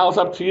 Now it's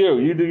up to you.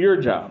 You do your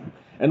job.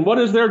 And what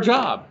is their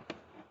job?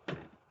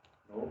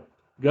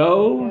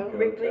 Go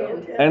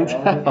and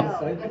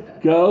tell.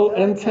 Go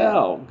and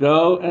tell.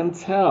 Go and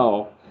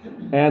tell.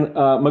 And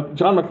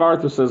John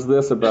MacArthur says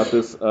this about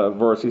this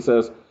verse. He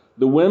says,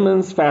 the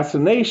women's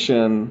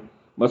fascination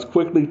must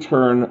quickly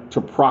turn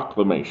to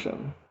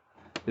proclamation.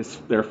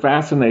 Their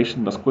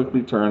fascination must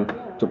quickly turn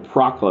to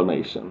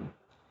proclamation.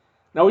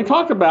 Now, we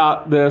talked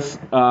about this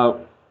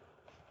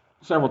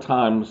several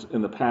times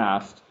in the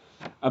past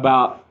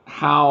about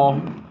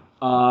how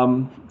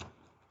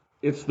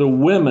it's the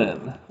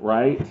women,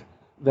 right,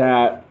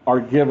 that are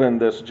given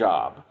this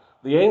job.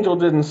 The angel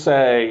didn't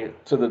say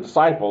to the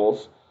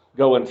disciples,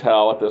 go and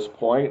tell at this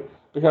point,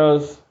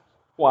 because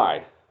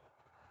why?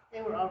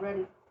 They were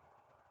already.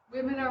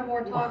 Women are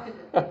more talkative.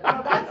 Well,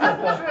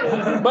 that's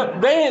true.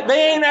 But they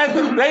ain't at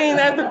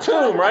the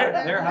tomb, right?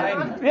 They're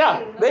hiding.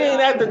 Yeah, they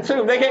ain't at the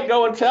tomb. They can't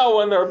go and tell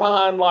when they're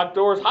behind locked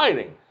doors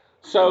hiding.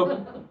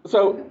 So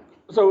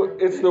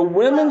it's the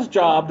women's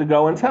job to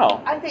go and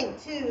tell. I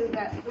think, too,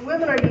 that the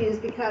women are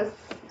used because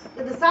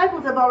the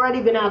disciples have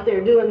already been out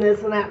there doing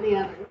this and that and the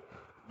other.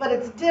 But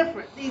it's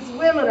different. These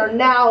women are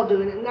now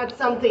doing it, and that's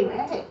something,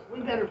 hey,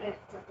 we better pay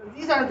attention.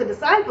 These aren't the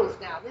disciples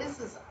now. This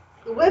is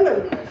the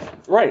women doing it.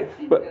 Right.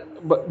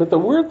 But the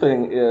weird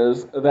thing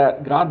is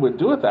that God would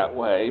do it that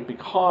way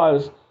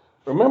because,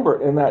 remember,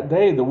 in that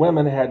day, the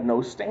women had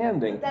no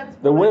standing.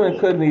 The women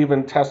couldn't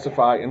even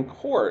testify in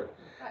court.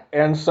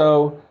 And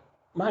so,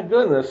 my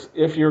goodness,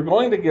 if you're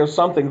going to give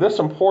something this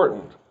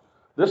important,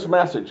 this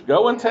message,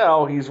 go and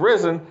tell, he's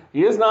risen,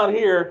 he is not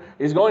here,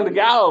 he's going to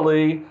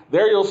Galilee,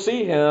 there you'll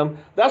see him.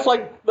 That's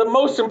like the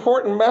most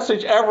important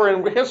message ever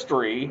in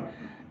history.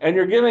 And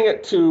you're giving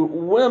it to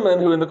women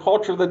who in the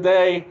culture of the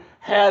day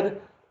had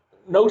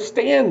no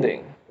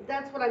standing.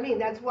 That's what I mean.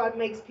 That's what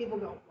makes people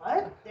go,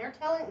 what? They're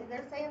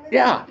saying this?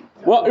 Yeah.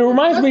 Well, it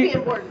reminds Must me. be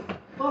important.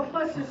 Well,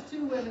 plus there's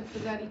two women, so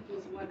that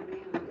equals one man.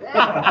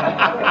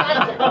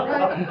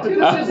 Right. Two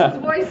sisters'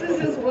 voices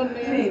is one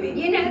man.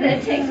 You know,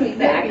 that takes me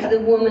back to the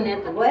woman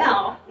at the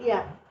well.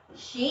 Yeah.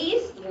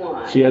 She's the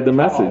one. She had the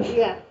message.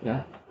 Yeah.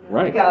 Yeah.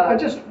 Right.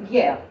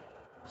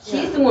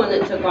 She's the one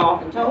that took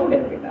off and told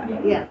everybody.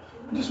 Yeah.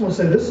 I just want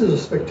to say this is a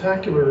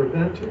spectacular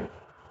event here.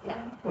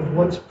 Yeah. Of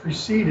what's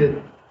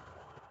preceded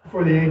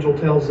before the angel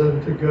tells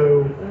them to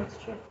go. That's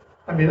true.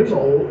 I mean, there's a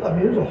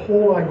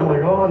whole lot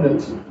going on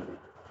that's,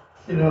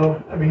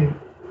 the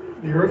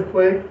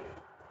earthquake,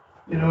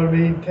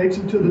 takes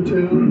him to the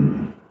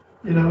tomb,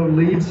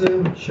 leads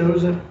them,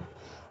 shows them.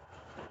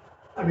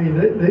 I mean,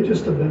 they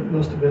just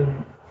must have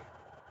been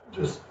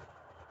just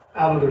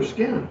out of their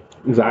skin.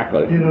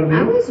 Exactly. You know what I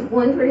I mean? was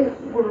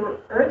wondering, were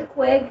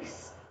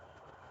earthquakes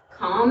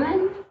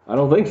common I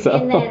don't think so.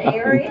 in that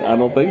area? I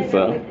don't think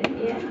so.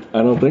 Yeah.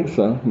 I don't think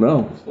so.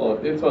 No.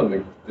 It's on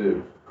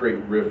the Great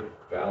Rift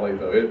Valley,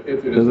 though. It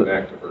is an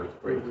active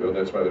earthquake, so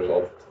that's why there's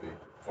all the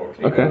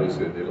volcanoes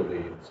in Italy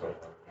and so on.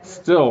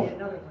 Still,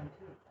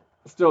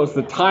 it's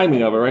the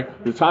timing of it,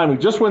 right? The timing.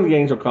 Just when the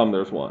angel comes,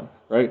 there's one,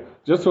 right?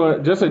 Just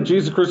at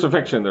Jesus'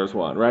 crucifixion, there's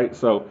one, right?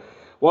 So,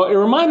 well, it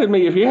reminded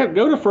me. If you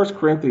go to 1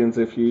 Corinthians,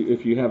 if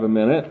you have a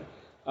minute,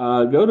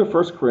 go to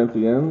 1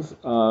 Corinthians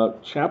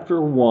chapter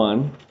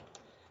 1,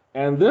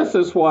 and this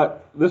is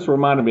what this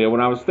reminded me of when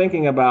I was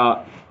thinking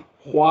about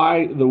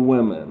why the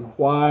women.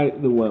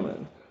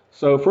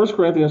 So 1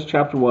 Corinthians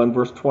chapter 1,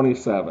 verse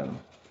 27.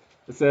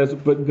 It says,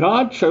 but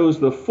God chose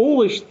the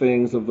foolish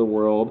things of the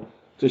world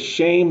to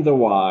shame the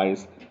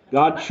wise.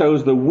 God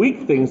chose the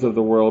weak things of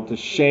the world to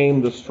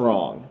shame the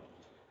strong.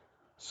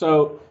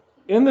 So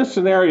in this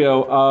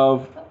scenario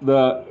of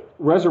the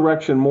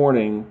resurrection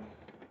morning,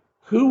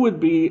 who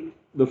would be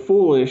the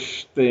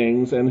foolish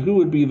things and who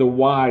would be the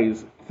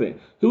wise thing?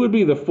 Who would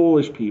be the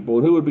foolish people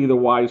and who would be the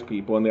wise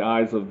people in the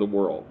eyes of the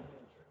world?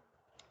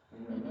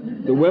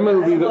 The women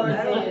would be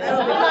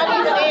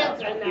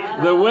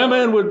the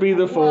women would be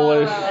the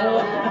foolish,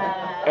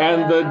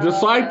 and the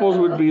disciples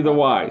would be the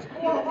wise.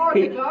 Or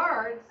the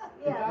guards.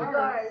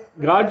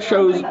 God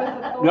chose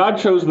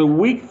the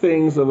weak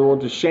things of the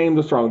world to shame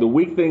the strong. The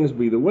weak things would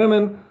be the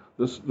women.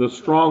 The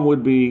strong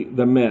would be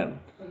the men.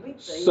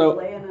 So,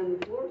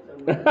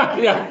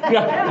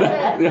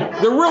 yeah.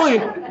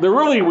 The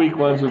really weak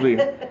ones would be.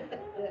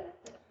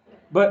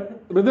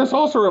 But But this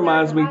also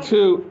reminds me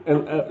too,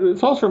 and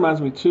it also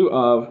reminds me too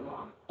of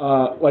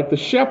like the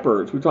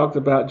shepherds. We talked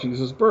about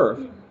Jesus' birth.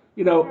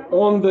 You know,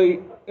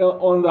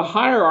 on the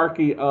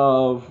hierarchy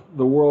of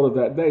the world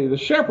of that day, the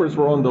shepherds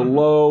were on the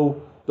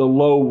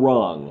low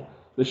rung.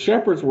 The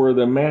shepherds were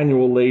the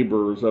manual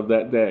laborers of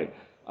that day.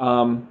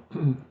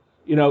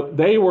 You know,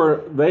 they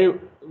were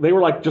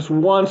like just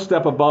one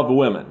step above the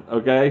women.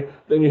 Okay,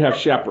 then you have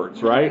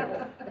shepherds,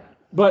 right?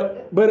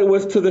 But it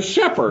was to the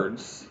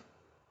shepherds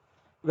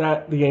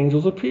that the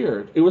angels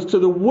appeared. It was to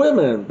the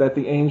women that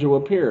the angel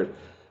appeared.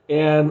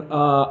 And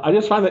I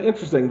just find that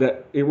interesting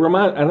that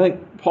I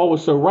think Paul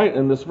was so right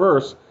in this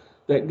verse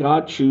that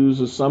God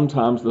chooses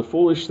sometimes the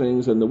foolish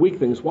things and the weak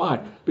things. Why?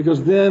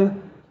 Because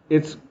then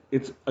it's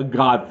a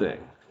God thing.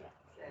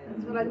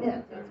 That's what I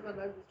meant.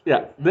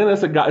 Yeah, then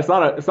it's a God.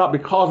 It's not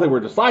because they were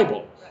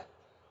disciples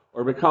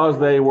or because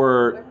they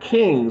were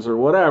kings or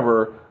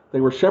whatever.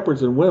 They were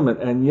shepherds and women,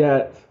 and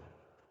yet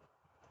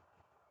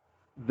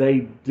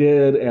they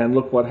did, and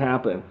look what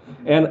happened.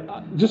 And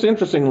just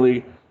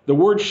interestingly, the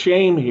word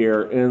shame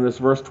here in this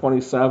verse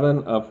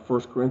 27 of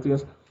 1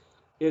 Corinthians,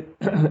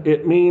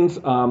 it means,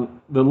 the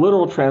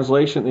literal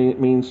translation, it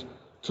means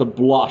to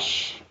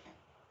blush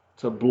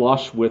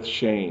with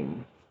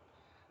shame.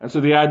 And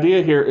so the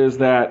idea here is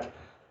that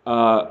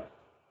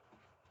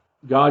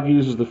God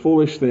uses the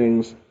foolish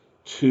things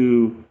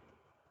to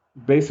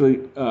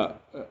basically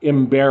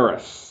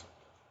embarrass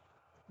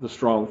the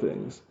strong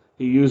things.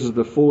 He uses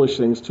the foolish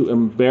things to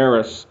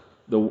embarrass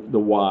the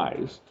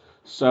wise.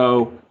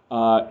 So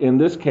in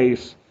this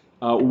case,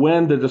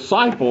 when the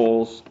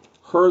disciples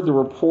heard the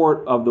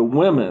report of the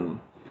women,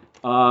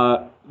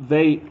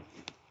 they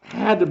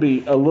had to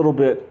be a little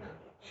bit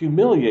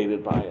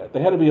humiliated by it.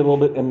 They had to be a little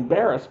bit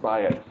embarrassed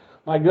by it.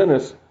 My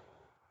goodness,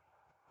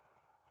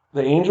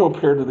 the angel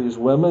appeared to these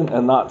women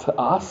and not to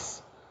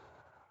us.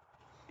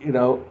 You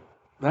know,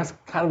 that's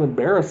kind of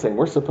embarrassing.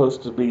 We're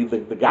supposed to be the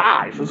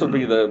guys. We're supposed to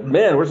be the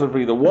men. We're supposed to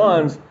be the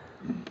ones.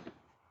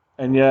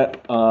 And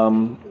yet,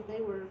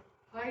 They were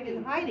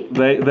hiding.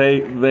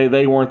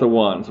 They weren't the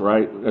ones,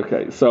 right?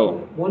 Okay, so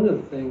one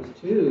of the things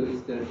too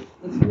is that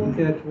let's look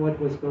at what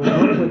was going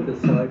on with the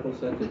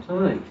disciples at the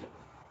time.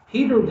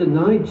 Peter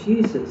denied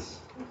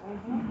Jesus,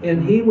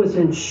 and he was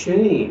in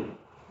shame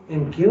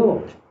and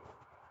guilt.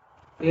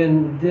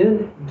 And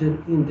then,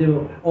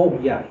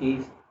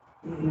 he's,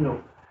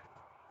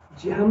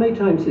 how many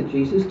times did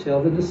Jesus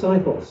tell the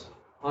disciples,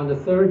 on the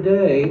third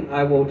day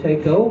I will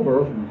take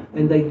over,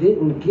 and they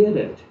didn't get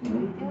it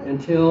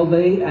until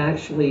they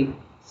actually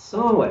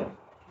saw it.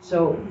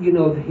 So,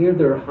 here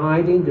they're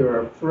hiding,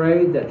 they're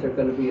afraid that they're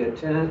going to be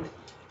attacked,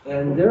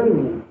 and they're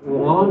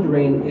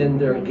wandering in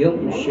their guilt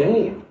and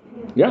shame.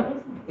 Yeah.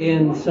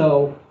 And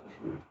so,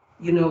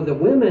 the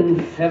women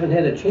haven't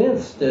had a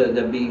chance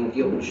to be in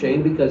guilt and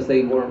shame because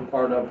they weren't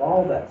part of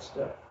all that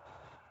stuff.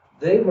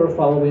 They were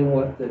following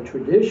what the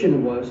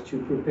tradition was to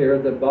prepare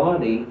the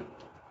body,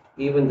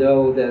 even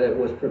though that it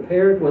was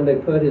prepared when they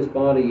put his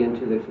body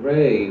into the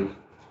grave.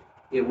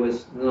 It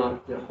was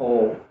not the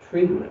whole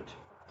treatment.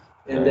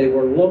 And they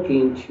were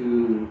looking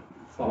to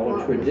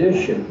follow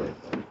tradition.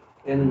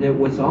 And it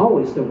was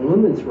always the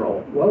woman's role.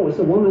 What was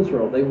the woman's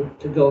role? They were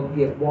to go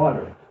get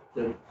water,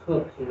 to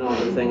cook, the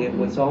thing. It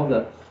was all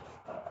the...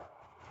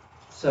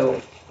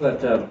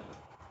 the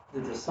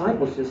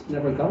disciples just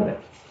never got it.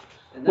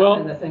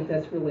 And I think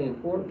that's really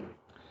important.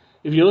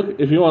 If you want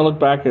to look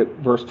back at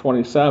verse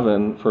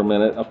 27 for a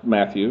minute of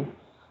Matthew,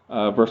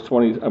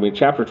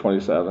 chapter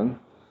 27,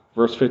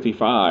 verse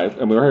 55,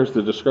 here's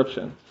the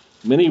description.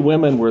 Many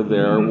women were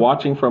there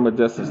watching from a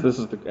distance. This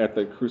is at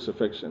the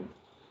crucifixion.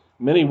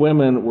 Many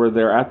women were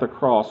there at the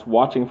cross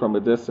watching from a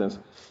distance.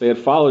 They had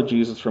followed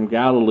Jesus from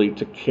Galilee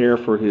to care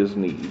for his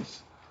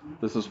needs.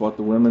 This is what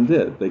the women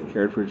did. They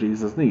cared for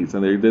Jesus' needs.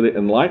 And they did it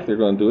in life. They're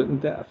going to do it in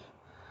death.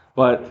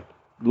 But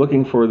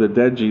looking for the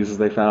dead Jesus,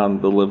 they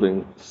found the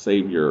living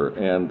Savior.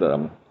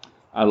 And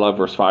I love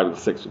verse 5 and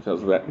 6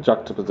 because of that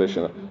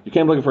juxtaposition. You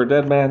came looking for a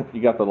dead man,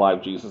 you got the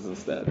live Jesus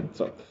instead.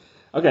 So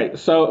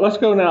let's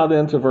go now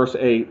then to verse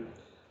 8.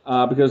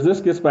 Because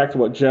this gets back to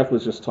what Jeff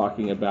was just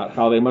talking about,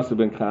 how they must have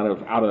been kind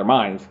of out of their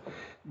minds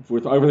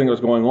with everything that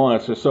was going on.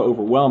 It's just so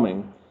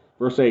overwhelming.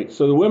 Verse 8,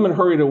 so the women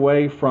hurried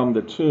away from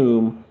the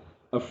tomb,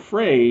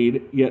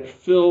 afraid, yet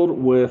filled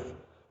with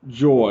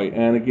joy.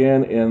 And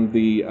again, in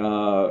the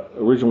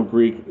original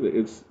Greek,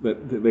 it's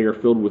that they are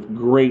filled with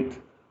great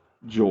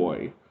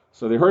joy.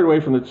 So they hurried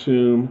away from the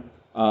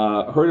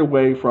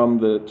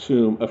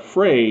tomb,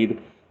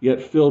 afraid,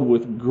 yet filled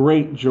with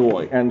great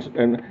joy.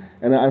 And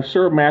I'm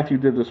sure Matthew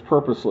did this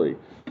purposely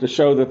to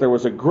show that there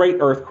was a great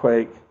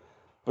earthquake,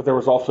 but there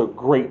was also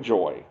great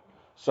joy.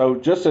 So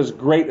just as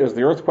great as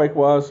the earthquake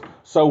was,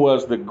 so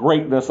was the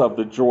greatness of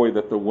the joy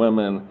that the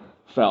women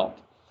felt.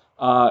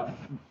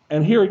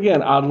 And here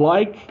again, I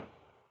like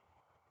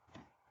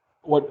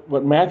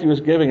what Matthew is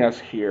giving us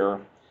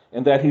here,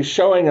 in that he's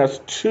showing us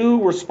two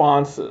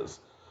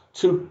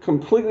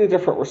completely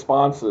different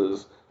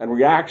responses and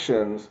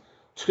reactions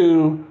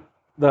to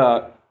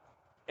the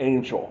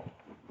angel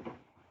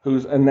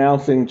who's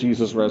announcing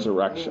Jesus'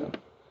 resurrection.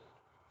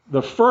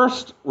 the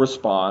first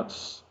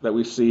response that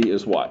we see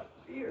is what?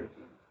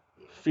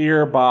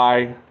 Fear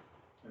by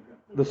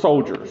the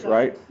soldiers,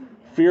 right?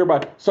 Fear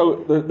by, so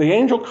the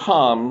angel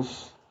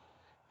comes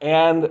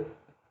and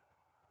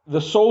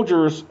the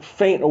soldiers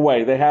faint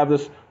away. They have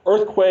this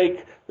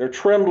earthquake, they're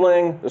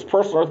trembling, this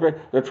personal earthquake,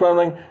 they're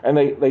trembling, and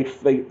they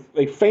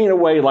faint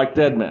away like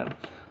dead men.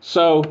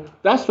 So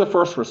that's the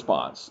first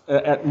response.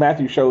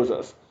 Matthew shows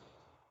us.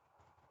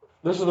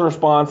 This is the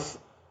response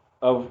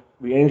of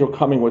the angel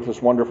coming with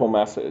this wonderful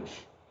message.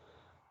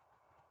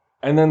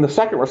 And then the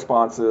second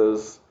response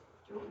is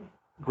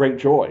great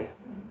joy.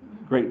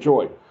 Great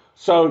joy.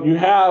 So you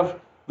have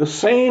the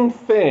same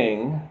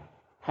thing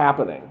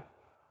happening.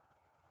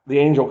 The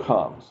angel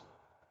comes.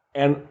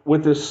 And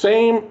with the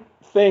same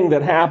thing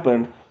that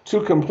happened,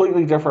 two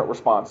completely different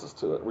responses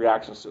to it,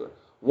 reactions to it.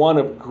 One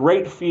of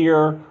great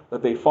fear,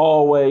 that they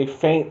fall away,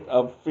 faint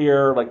of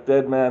fear like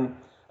dead men.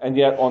 And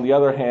yet, on the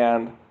other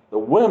hand, the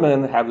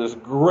women have this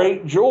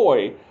great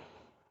joy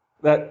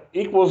that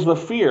equals the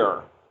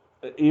fear,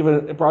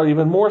 probably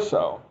even more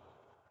so.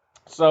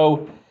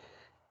 So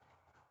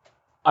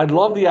I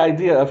love the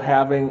idea of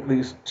having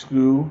these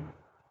two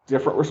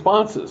different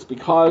responses,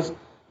 because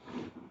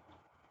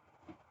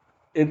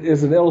it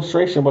is an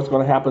illustration of what's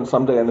going to happen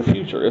someday in the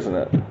future, isn't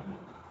it?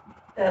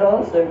 That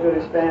also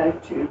goes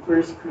back to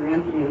 1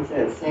 Corinthians,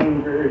 that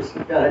same verse.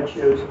 God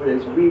shows what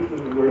is weak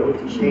in the world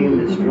to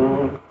shame the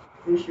strong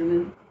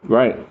fishermen.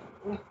 Right.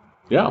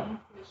 Yeah.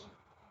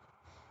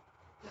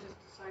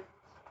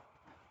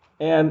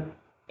 And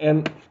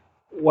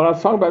what I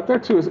was talking about there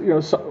too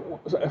is,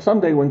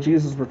 someday when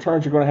Jesus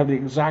returns, you're going to have the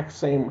exact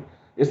same.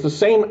 It's the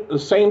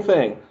same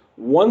thing.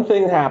 One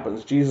thing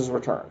happens, Jesus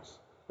returns.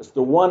 It's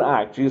the one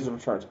act, Jesus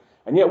returns.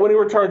 And yet when he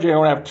returns, you're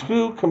going to have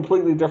two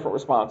completely different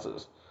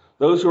responses.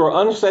 Those who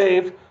are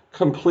unsaved,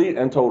 complete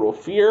and total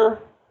fear,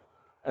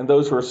 and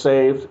those who are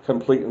saved,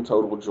 complete and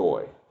total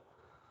joy.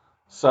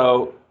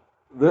 So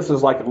this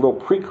is like a little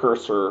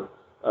precursor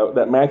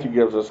that Matthew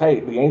gives us.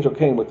 Hey, the angel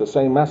came with the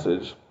same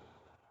message,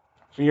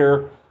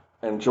 fear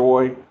and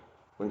joy.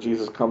 When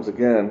Jesus comes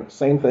again,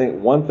 same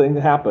thing, one thing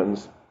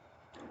happens,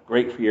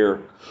 great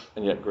fear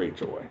and yet great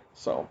joy.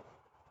 So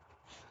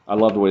I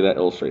love the way that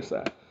illustrates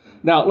that.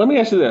 Now, let me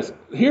ask you this.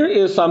 Here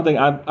is something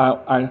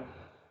I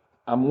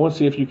want to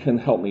see if you can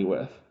help me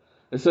with.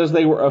 It says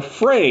they were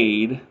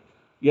afraid,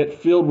 yet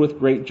filled with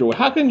great joy.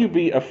 How can you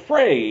be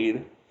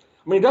afraid?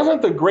 I mean,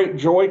 doesn't the great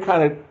joy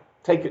kind of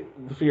take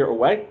the fear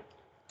away?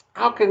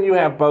 How can you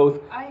have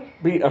both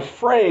be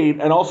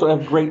afraid and also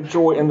have great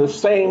joy in the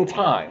same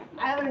time?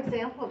 I have an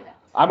example of that.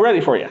 I'm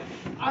ready for you.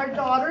 Our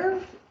daughter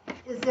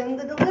is in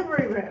the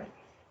delivery room.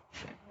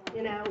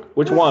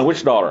 Which one?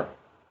 Which daughter?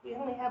 We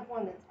only have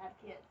one that's had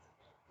kids.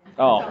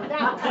 Oh. So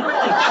now,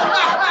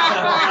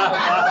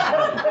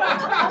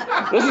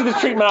 This is the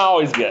treatment I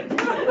always get. so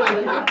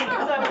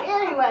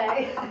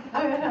anyway,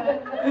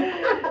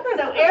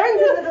 so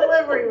Erin's in the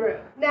delivery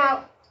room.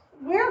 Now,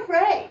 we're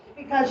afraid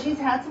because she's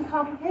had some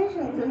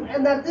complications,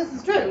 and that this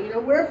is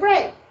true. We're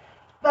afraid.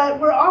 But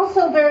we're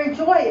also very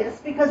joyous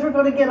because we're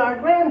going to get our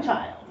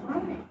grandchild.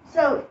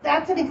 So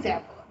that's an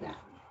example of that.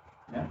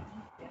 Yeah.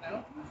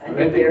 I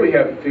think we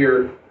have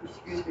fear.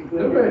 Excuse me, go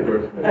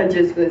ahead. I'm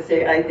just going to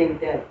say, I think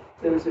that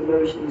those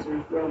emotions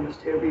are for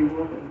almost every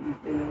woman.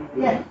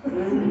 Yes.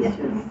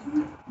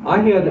 I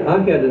had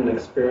an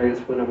experience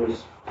when I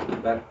was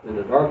back in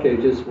the dark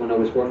ages, when I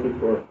was working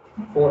for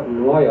Fort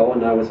Royal,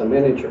 and I was a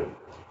manager.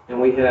 And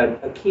we had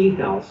a key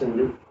house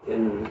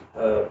in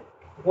a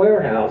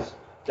warehouse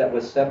that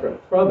was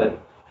separate from it.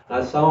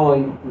 I saw a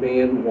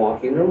man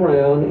walking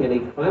around, and he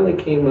finally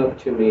came up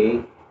to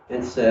me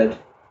and said,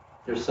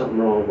 "There's something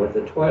wrong with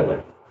the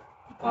toilet."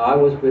 I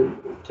was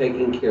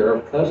taking care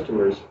of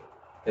customers.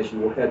 That's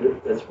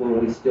when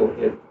we still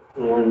had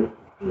worn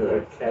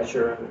the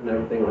cashier and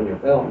everything on your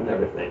belt and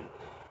everything.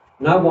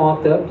 And I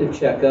walked up to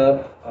check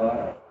up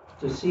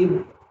to see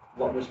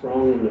what was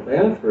wrong in the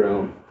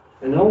bathroom.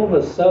 And all of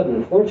a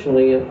sudden,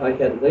 fortunately, I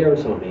had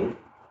layers on me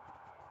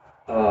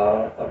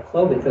of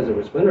clothing because it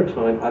was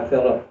wintertime. I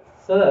felt a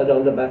thud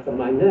on the back of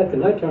my neck,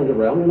 and I turned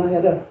around and I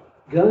had a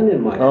gun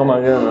in my hand. Oh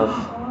my goodness.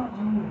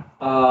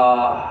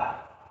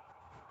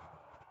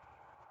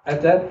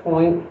 At that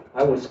point,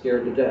 I was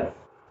scared to death.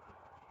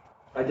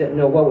 I didn't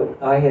know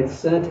I had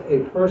sent a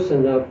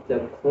person up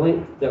that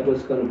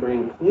was going to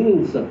bring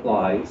cleaning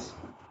supplies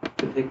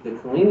to pick the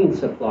cleaning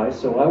supplies,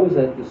 so I was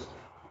at the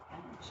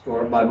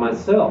store by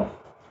myself.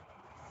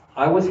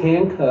 I was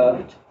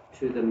handcuffed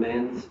to the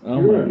men's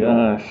urinal.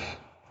 My gosh.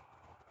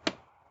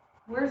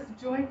 Where's the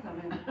joy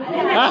coming?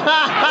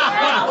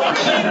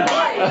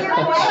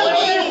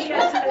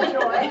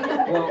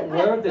 Well,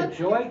 where the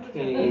joy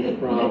came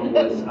from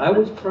was I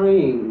was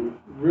praying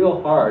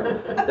real hard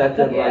that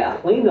the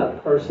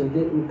cleanup person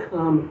didn't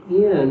come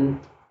in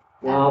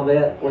while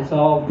that was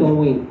all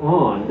going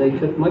on. They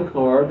took my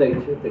car, they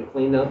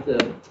cleaned up the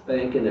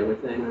bank and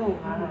everything.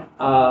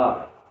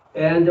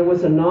 And there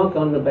was a knock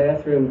on the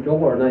bathroom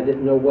door, and I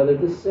didn't know whether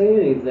to say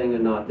anything or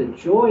not. The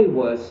joy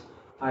was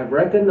I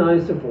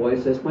recognized the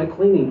voice as my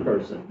cleaning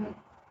person.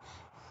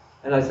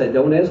 And I said,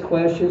 don't ask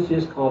questions,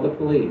 just call the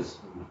police.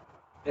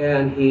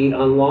 And he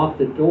unlocked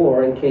the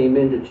door and came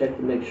in to check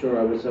to make sure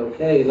I was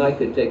okay, and I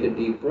could take a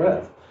deep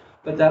breath.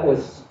 But that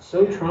was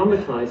so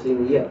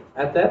traumatizing. Yeah,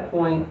 at that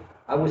point,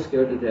 I was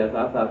scared to death.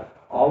 I thought,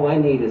 all I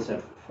need is a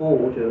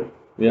fool to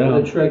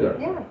pull the trigger.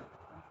 Yeah.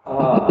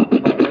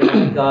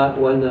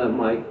 When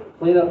my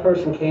cleanup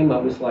person came, I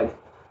was like,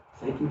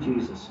 thank you,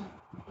 Jesus.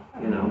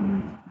 You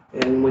know,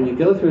 and when you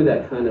go through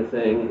that kind of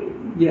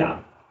thing, yeah.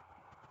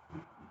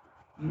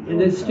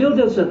 And it still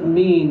doesn't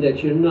mean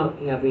that you're not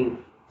having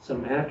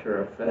some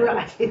after effects.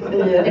 Right. But,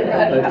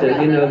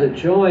 the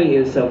joy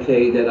is,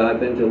 okay, that I've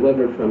been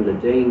delivered from the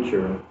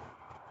danger,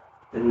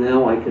 and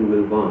now I can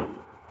move on.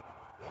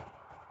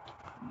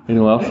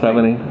 Anyone else have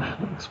any I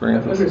was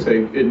experiences? going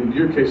to say, in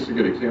your case, it's a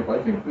good example.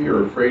 I think we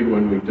are afraid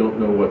when we don't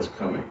know what's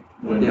coming,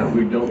 when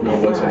we don't know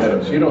what's ahead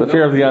of us. You don't The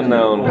fear of the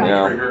unknown,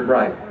 yeah.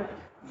 Right.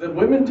 The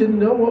women didn't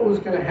know what was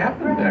going to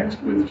happen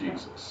next with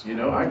Jesus.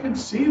 I could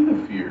see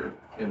the fear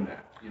in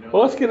that.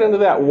 Well, let's get into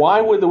that.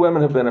 Why would the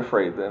women have been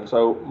afraid then?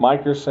 So,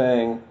 Mike, you're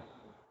saying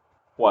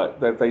what?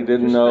 That they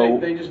didn't know?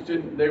 They just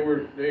didn't. They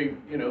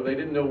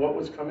didn't know what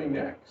was coming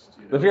next.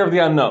 The fear of the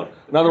unknown.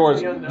 In other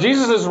words,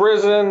 Jesus is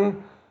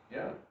risen.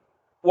 Yeah.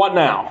 What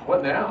now?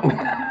 What now?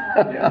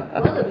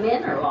 Yeah. Well, the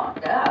men are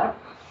locked up.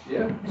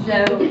 Yeah.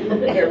 So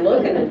they're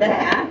looking at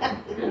that.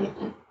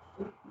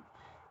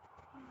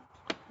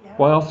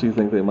 Why else do you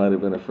think they might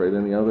have been afraid?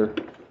 Any other?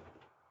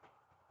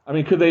 I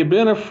mean, could they have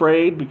been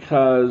afraid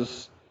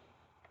because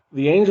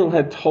the angel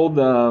had told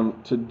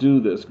them to do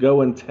this,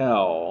 go and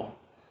tell?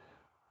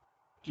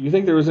 Do you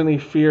think there was any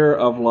fear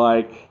of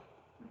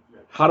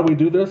how do we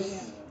do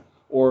this?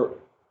 Or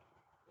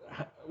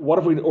what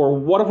if we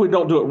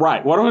don't do it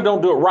right? What if we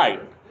don't do it right?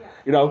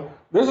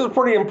 This is a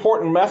pretty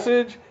important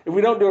message. If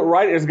we don't do it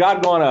right, is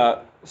God going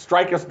to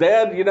strike us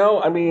dead?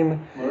 I mean,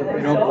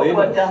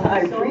 what the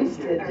high priest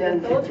had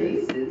done to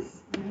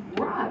Jesus.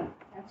 Right,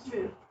 that's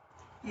true.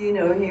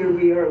 Here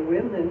we are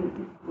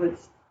women.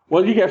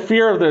 Well, you get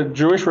fear of the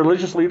Jewish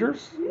religious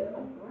leaders,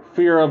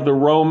 fear of the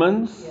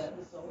Romans,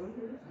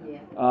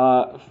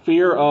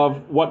 fear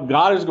of what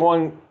God is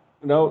going,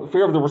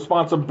 fear of the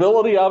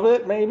responsibility of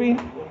it, maybe.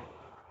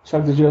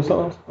 Chuck, did you have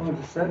something else? I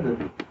just said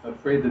that,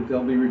 afraid that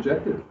they'll be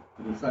rejected.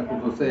 The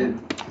disciples will say,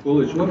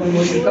 foolish woman,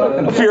 what are you talking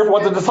about? Fear of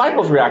what the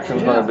disciples' reaction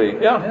is going to be.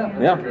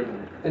 Yeah.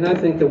 And I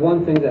think the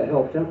one thing that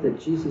helped out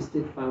that Jesus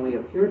did finally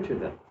appear to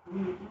them.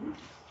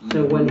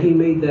 So when he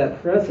made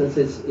that presence,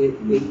 it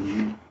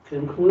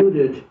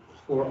concluded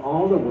for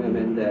all the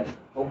women that,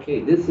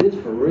 okay, this is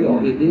for real.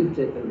 He did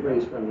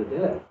raise from the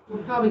dead.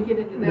 We'll probably get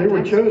into that. They were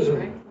next chosen.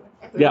 week,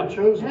 right? They were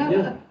chosen.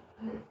 Yeah.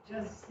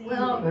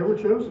 Well, They were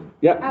chosen.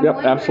 Yep, I'm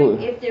wondering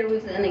absolutely. if there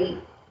was any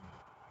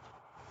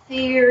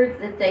fear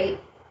that they,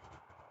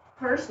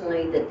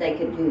 personally, that they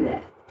could do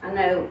that. I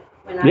know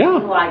when I feel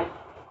like,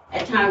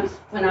 at times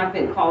when I've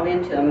been called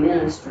into a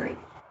ministry,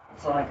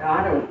 it's like,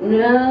 I don't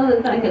know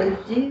if I can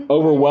do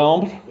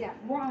Overwhelmed? Yeah,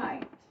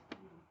 right.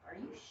 Are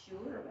you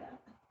sure about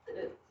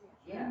it?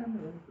 Yeah.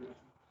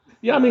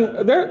 Yeah,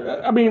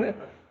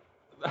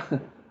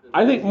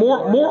 I think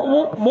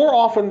more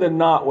often than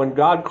not, when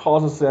God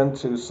calls us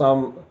into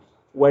some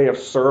way of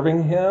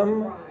serving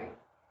Him, Right.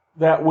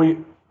 that we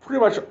pretty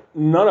much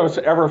none of us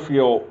ever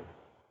feel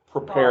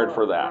prepared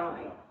for that.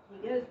 Right.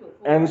 He goes before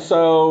And us,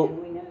 so,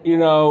 and we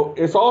know.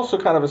 it's also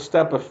kind of a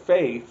step of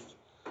faith,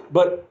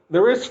 but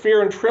there is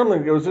fear and trembling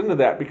that goes into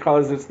that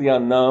because it's the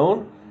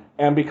unknown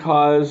and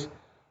because,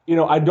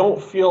 I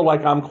don't feel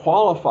like I'm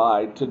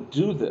qualified to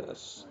do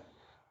this.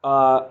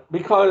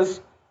 Because,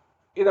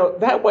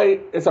 that way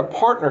it's a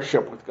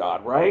partnership with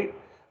God, right?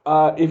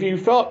 If you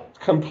felt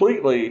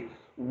completely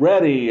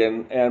ready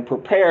and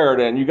prepared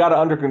and you got it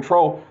under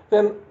control,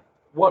 then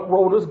what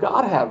role does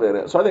God have in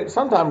it? So I think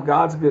sometimes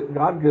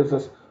God gives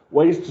us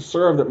ways to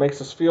serve that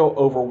makes us feel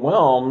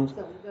overwhelmed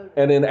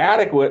and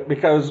inadequate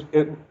because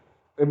it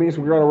means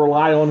we're going to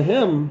rely on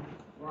Him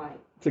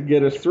to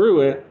get us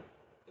through it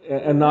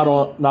and not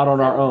on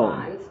our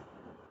own.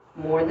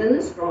 More than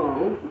the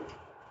strong,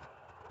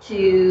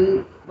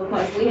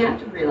 because we have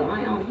to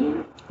rely on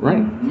Him Right.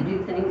 to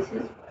do things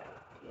His way.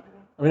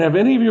 I mean, have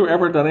any of you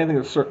ever done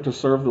anything to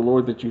serve the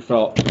Lord that you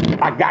felt,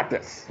 I got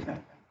this?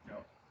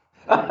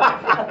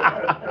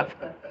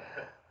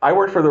 I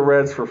worked for the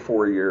Reds for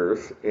 4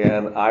 years,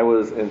 and I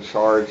was in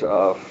charge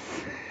of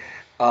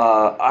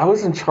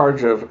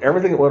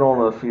everything that went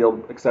on the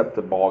field except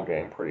the ball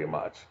game, pretty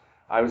much.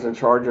 I was in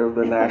charge of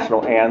the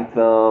national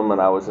anthem, and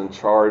I was in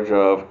charge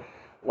of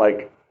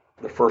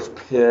the first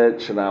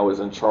pitch, and I was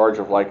in charge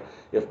of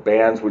if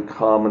bands would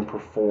come and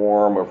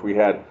perform, or if we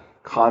had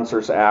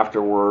concerts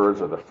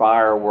afterwards, or the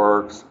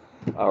fireworks,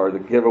 or the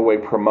giveaway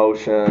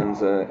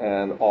promotions,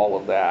 and all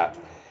of that.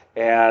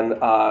 And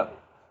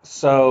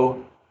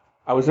so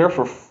I was there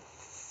for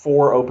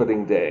 4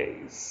 opening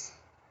days,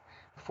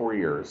 4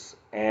 years.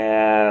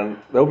 And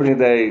the opening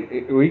day,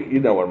 you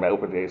know what my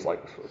opening day is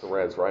like with the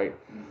Reds, right?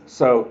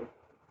 So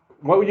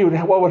what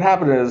would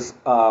happen is,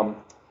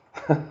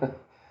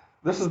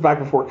 this is back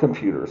before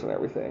computers and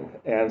everything.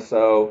 And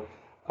so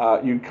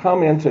you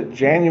come into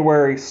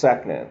January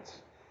 2nd,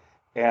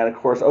 and of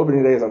course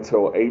opening day is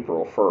until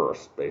April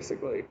 1st,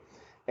 basically.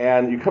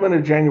 And you come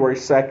into January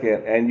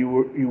 2nd, and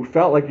you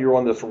felt like you were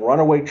on this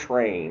runaway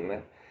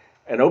train,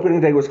 and opening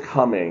day was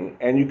coming,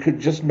 and you could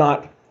just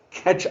not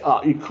catch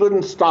up. You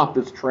couldn't stop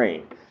this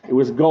train. It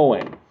was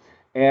going.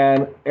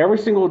 And every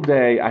single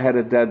day I had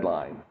a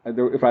deadline.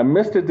 If I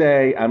missed a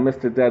day, I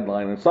missed a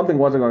deadline, and something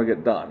wasn't going to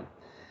get done.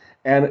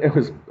 And it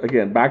was,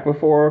 again, back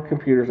before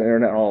computers and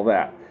internet and all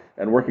that,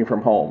 and working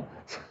from home.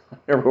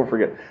 Never will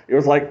forget. It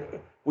was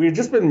like we had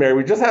just been married.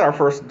 We just had our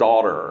first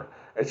daughter,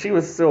 and she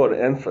was still an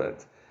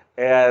infant.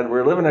 And we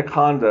were living in a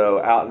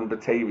condo out in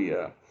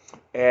Batavia,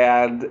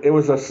 and it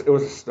was a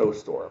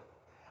snowstorm.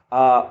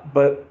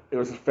 But it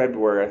was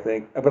February, I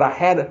think. But I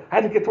had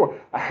to get to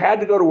work. I had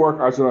to go to work,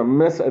 or I was going to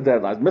miss a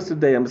deadline. I missed a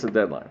day, I missed a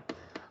deadline.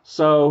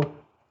 So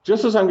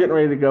just as I'm getting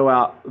ready to go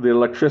out, the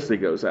electricity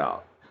goes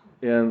out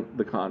in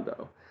the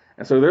condo.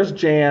 And so there's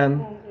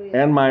Jan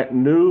and my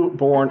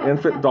newborn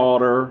infant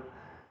daughter,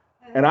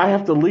 and I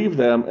have to leave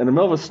them in the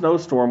middle of a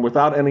snowstorm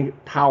without any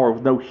power,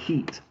 with no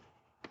heat.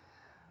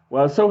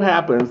 Well, it so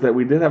happens that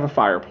we did have a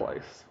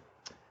fireplace,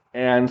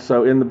 and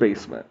so in the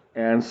basement.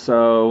 And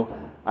so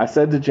I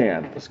said to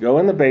Jan, let's go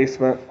in the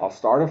basement. I'll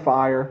start a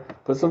fire,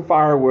 put some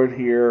firewood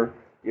here.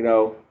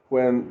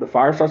 When the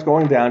fire starts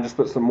going down, just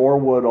put some more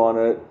wood on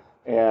it,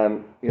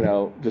 and,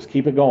 just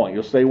keep it going.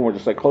 You'll stay warm.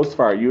 Just stay close to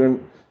fire. You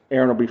and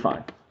Aaron will be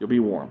fine. You'll be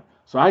warm.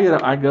 So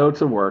I go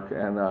to work,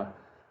 and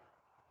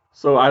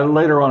so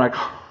later on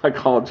I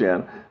called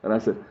Jan, and I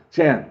said,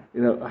 Jan,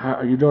 how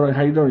are you doing?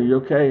 How you doing? Are you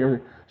okay?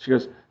 She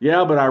goes,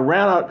 yeah, but I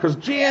ran out, because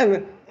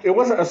Jan, it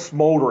wasn't a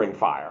smoldering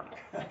fire.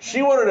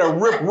 She wanted a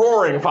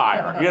rip-roaring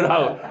fire,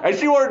 and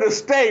she wanted to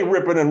stay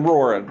ripping and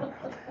roaring.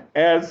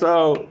 And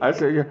so I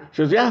said,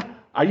 she goes, yeah,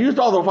 I used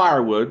all the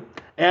firewood,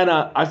 and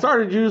I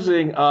started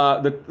using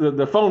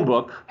the phone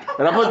book,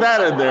 and I put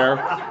that in there.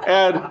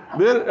 And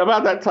then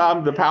about that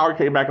time, the power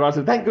came back, and I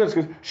said, thank goodness,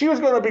 because she was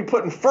going to be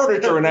putting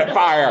furniture in that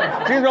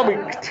fire. She was going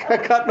to be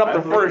cutting up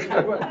the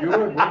furniture.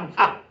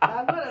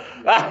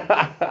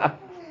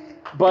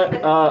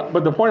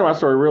 But the point of my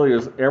story really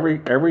is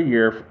every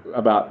year,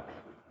 about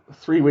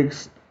 2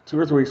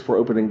 or 3 weeks before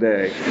opening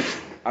day,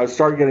 I would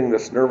start getting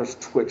this nervous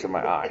twitch in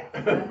my eye.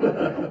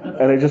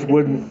 And it just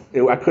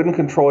I couldn't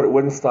control it. It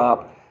wouldn't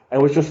stop. And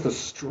it was just the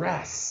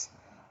stress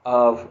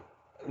of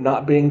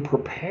not being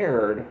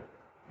prepared.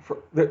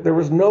 There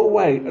was no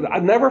way. I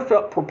never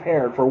felt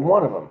prepared for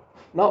one of them.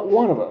 Not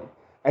one of them.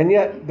 And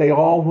yet they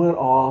all went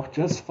off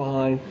just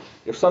fine.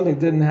 If something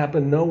didn't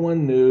happen, no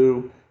one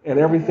knew. And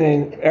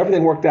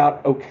everything worked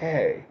out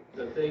okay.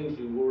 The things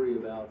you worry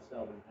about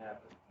seldom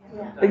happen.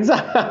 Yeah.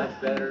 Exactly.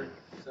 Much better,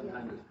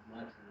 sometimes it's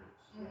much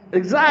worse.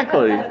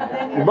 Exactly.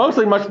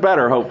 Mostly much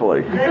better,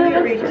 hopefully. Then you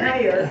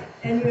retire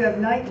and you have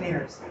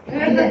nightmares.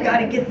 And you've got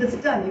to get this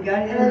done. You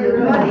got it in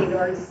your running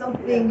or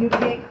something. You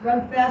can't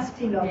run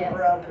fast enough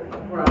for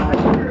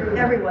others.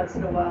 Every once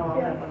in a while I'll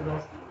have one of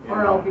those.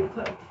 Or I'll be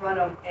put in front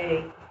of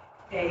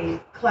a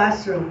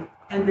classroom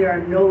and there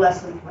are no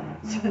lesson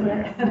plans.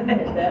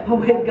 I'll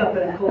wake up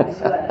in a cold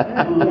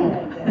sweat.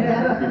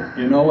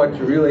 You know what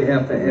you really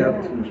have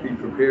to be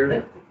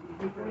prepared?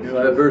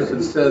 That verse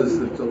that says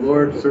that the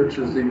Lord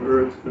searches the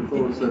earth for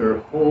those that are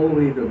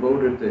wholly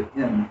devoted to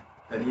Him,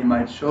 that He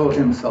might show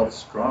Himself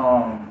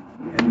strong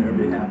in their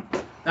behalf.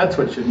 That's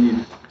what you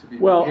need to be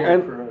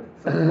prepared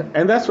for.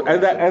 And that's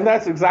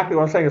exactly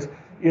what I'm saying is,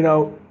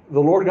 the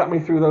Lord got me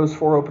through those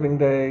 4 opening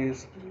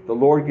days. The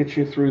Lord gets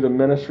you through the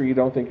ministry you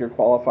don't think you're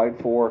qualified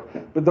for.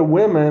 But the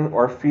women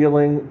are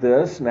feeling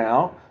this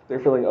now. They're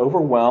feeling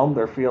overwhelmed.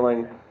 They're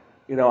feeling,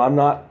 I'm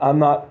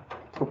not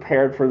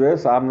prepared for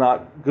this. I'm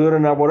not good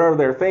enough, whatever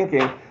they're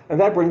thinking.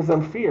 And that brings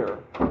them fear.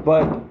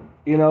 But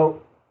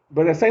at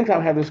the same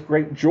time have this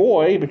great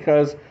joy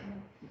because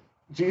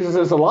Jesus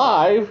is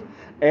alive.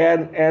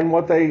 And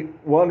what they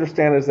will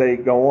understand as they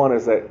go on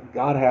is that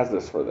God has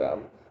this for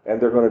them. And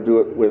they're going to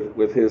do it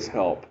with His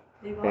help.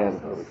 They've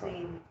also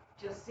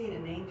just seen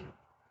an angel.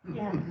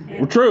 Yeah.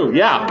 Well, true,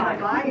 yeah.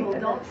 The Bible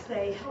don't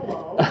say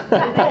hello.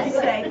 They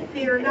say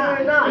fear not.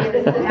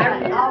 Fear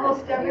not.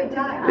 Almost every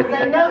time. Because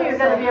they know you're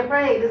going to be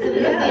afraid.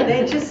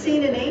 They just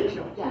seen an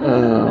angel.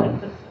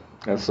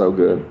 That's so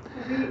good.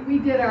 We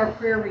did our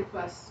prayer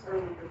requests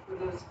earlier for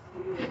those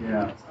who didn't.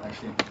 Yeah, I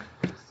see.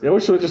 Yeah,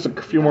 we should just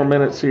a few more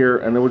minutes here,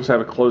 and then we'll just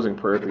have a closing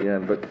prayer at the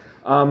end. But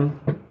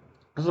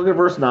let's look at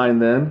verse 9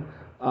 then.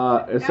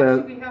 It says.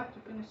 Actually, we have to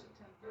finish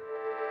at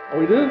 10. Oh,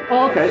 we do?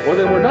 Oh, okay. Well,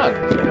 then we're done.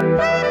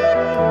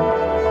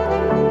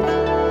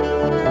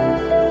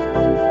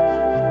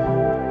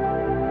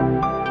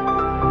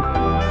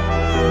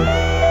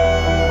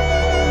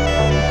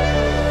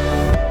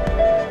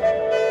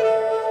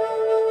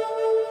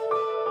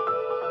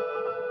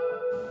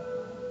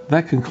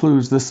 That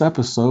concludes this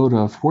episode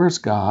of Where's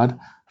God?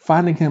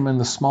 Finding Him in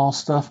the Small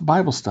Stuff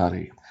Bible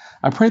Study.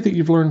 I pray that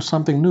you've learned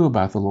something new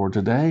about the Lord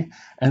today,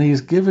 and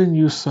He's given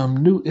you some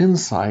new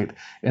insight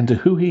into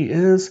who He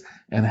is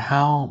and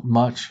how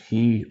much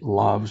He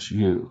loves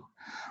you.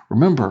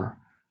 Remember,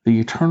 The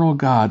eternal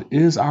God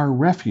is our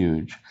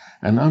refuge,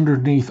 and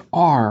underneath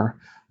are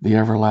the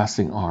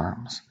everlasting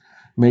arms.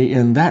 May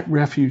in that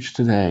refuge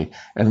today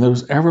and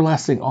those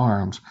everlasting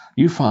arms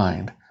you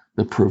find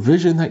the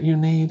provision that you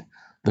need,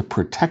 the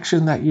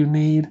protection that you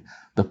need,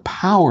 the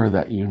power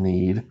that you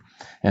need,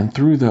 and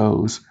through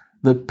those,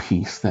 the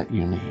peace that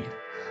you need.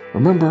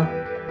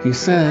 Remember, he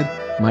said,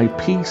 "My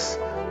peace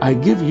I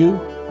give you,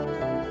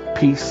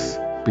 peace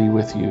be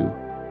with you.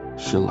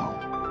 Shalom."